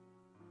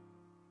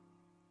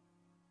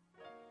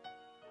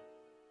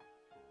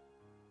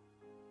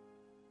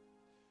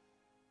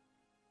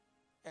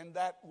 And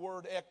that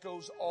word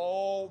echoes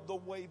all the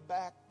way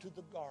back to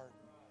the garden.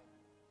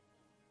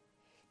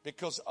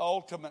 Because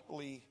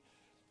ultimately,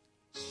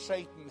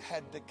 Satan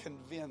had to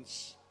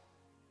convince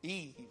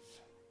Eve,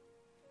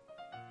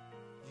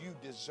 you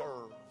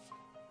deserve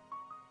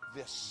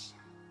this.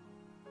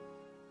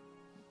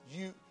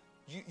 You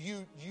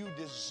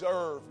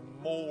deserve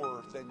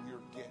more than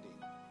you're getting.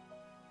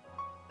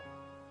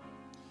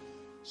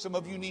 Some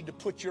of you need to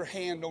put your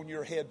hand on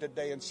your head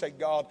today and say,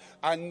 God,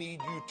 I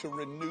need you to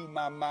renew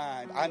my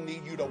mind. I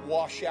need you to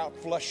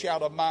flush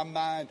out of my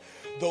mind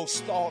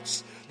those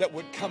thoughts that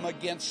would come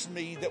against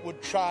me, that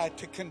would try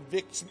to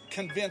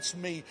convince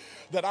me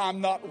that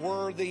I'm not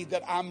worthy,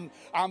 that I'm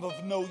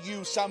of no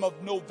use, I'm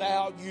of no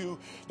value,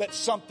 that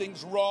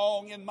something's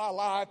wrong in my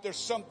life. There's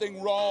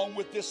something wrong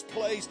with this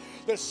place.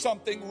 There's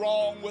something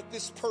wrong with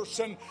this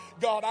person.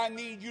 God, I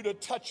need you to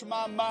touch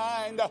my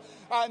mind.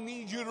 I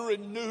need you to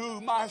renew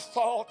my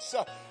thoughts. thoughts.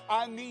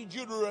 I need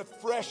you to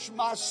refresh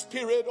my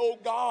spirit, oh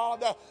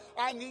God.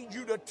 I need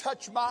you to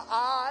touch my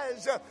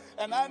eyes,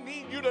 and I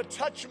need you to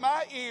touch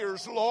my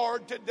ears,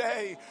 Lord,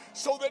 today,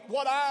 so that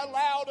what I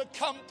allow to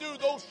come through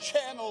those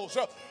channels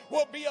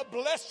will be a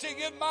blessing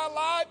in my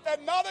life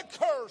and not a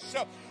curse.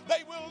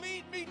 They will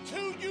lead me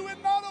to you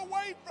and not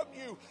away from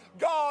you.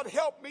 God,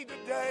 help me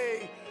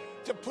today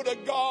to put a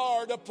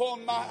guard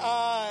upon my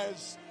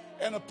eyes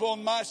and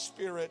upon my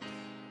spirit.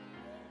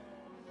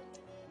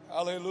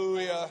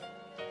 Hallelujah.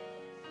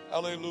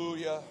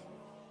 Hallelujah.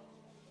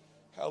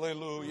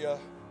 Hallelujah.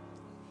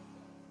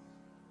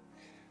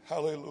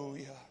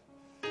 Hallelujah.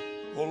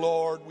 Oh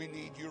Lord, we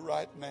need you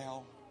right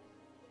now.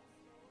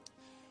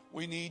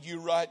 We need you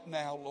right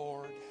now,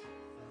 Lord.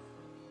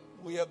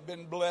 We have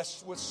been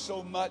blessed with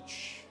so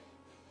much,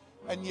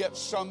 and yet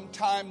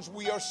sometimes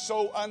we are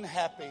so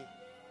unhappy.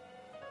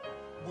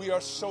 We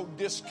are so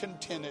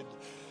discontented.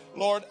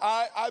 Lord,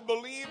 I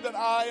believe that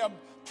I am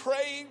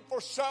praying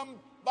for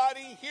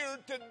somebody here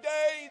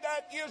today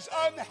that is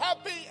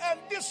unhappy and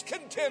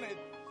discontented.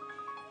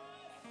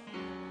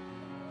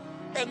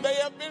 And they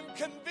have been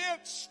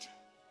convinced.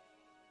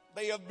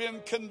 They have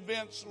been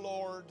convinced,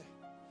 Lord,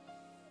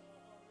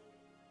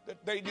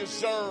 that they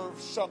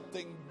deserve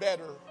something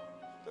better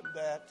than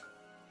that.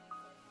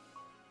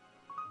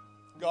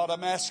 God,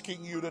 I'm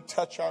asking you to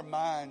touch our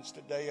minds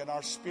today and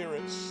our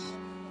spirits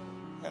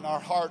and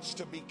our hearts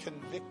to be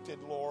convicted,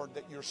 Lord,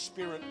 that your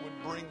Spirit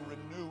would bring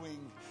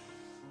renewing,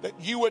 that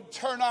you would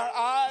turn our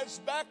eyes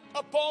back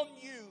upon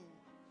you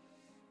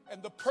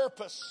and the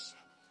purpose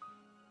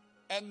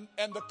and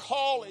the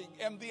calling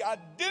and the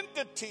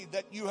identity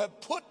that you have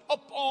put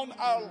upon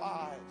our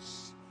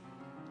lives,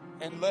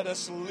 and let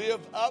us live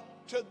up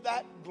to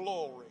that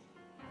glory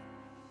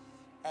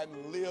and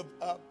live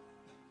up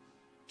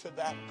to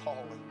that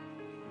calling.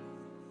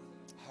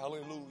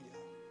 Hallelujah.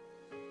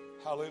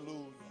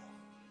 Hallelujah.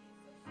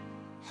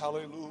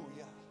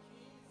 Hallelujah.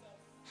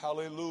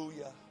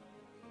 Hallelujah.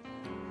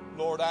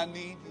 Lord, I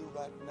need you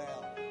right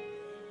now.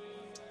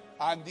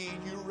 I need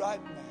you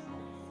right now.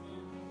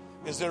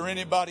 Is there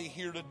anybody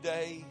here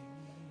today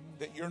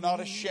that you're not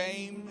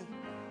ashamed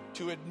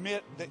to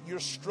admit that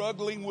you're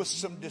struggling with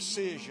some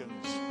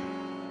decisions?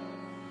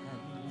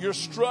 You're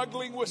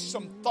struggling with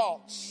some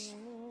thoughts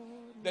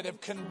that have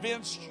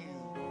convinced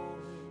you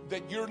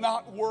that you're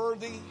not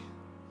worthy,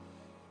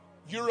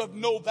 you're of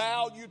no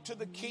value to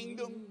the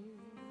kingdom,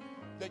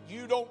 that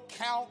you don't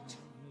count,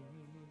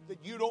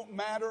 that you don't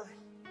matter?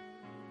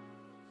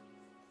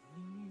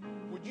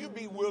 Would you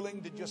be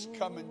willing to just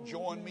come and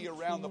join me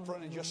around the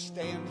front and just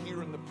stand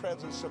here in the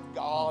presence of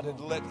God and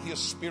let His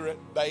Spirit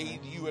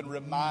bathe you and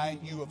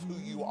remind you of who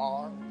you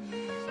are?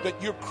 That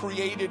you're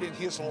created in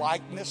His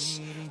likeness,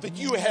 that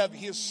you have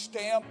His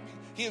stamp,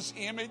 His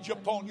image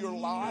upon your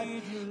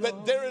life,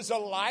 that there is a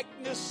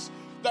likeness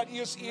that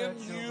is in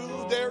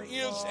you. There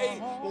is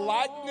a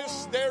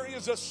likeness, there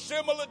is a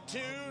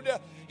similitude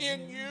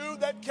in you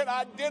that can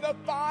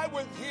identify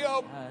with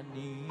Him.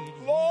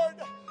 Lord,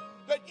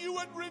 that you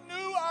would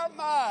renew our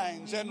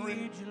minds and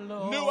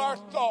renew our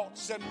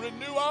thoughts and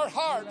renew our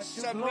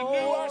hearts and renew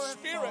our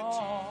spirit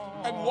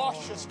and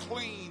wash us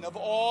clean of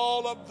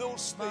all of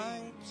those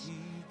things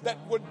that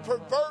would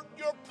pervert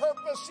your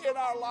purpose in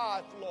our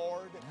life,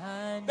 Lord,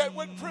 that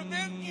would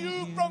prevent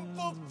you from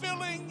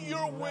fulfilling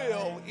your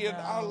will in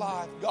our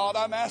life. God,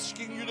 I'm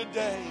asking you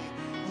today,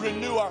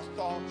 renew our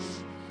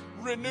thoughts,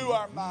 renew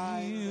our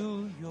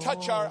minds,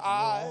 touch our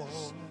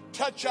eyes,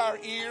 touch our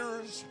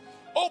ears,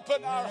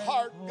 open our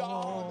heart,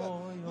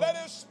 God. Let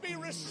us be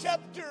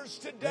receptors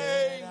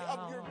today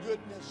of your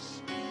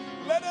goodness.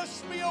 Let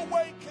us be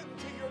awakened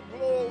to your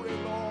glory,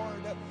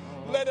 Lord.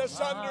 Let us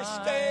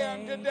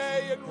understand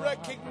today and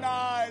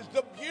recognize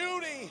the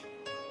beauty,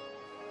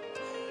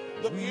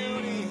 the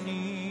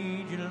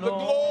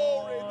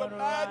glory, the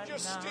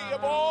majesty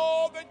of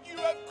all that you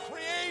have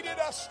created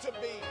us to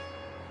be.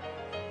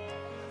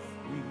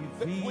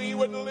 That we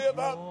would live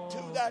up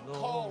to that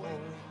calling.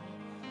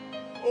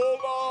 Oh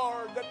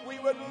Lord, that we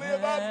would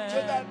live up to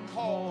that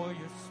call.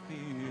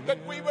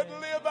 That we would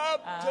live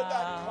up to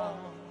that call.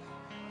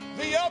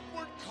 The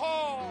upward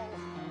call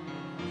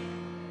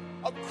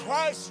of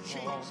Christ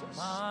Jesus.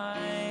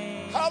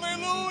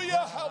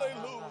 Hallelujah,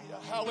 hallelujah,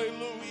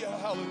 hallelujah,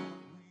 hallelujah.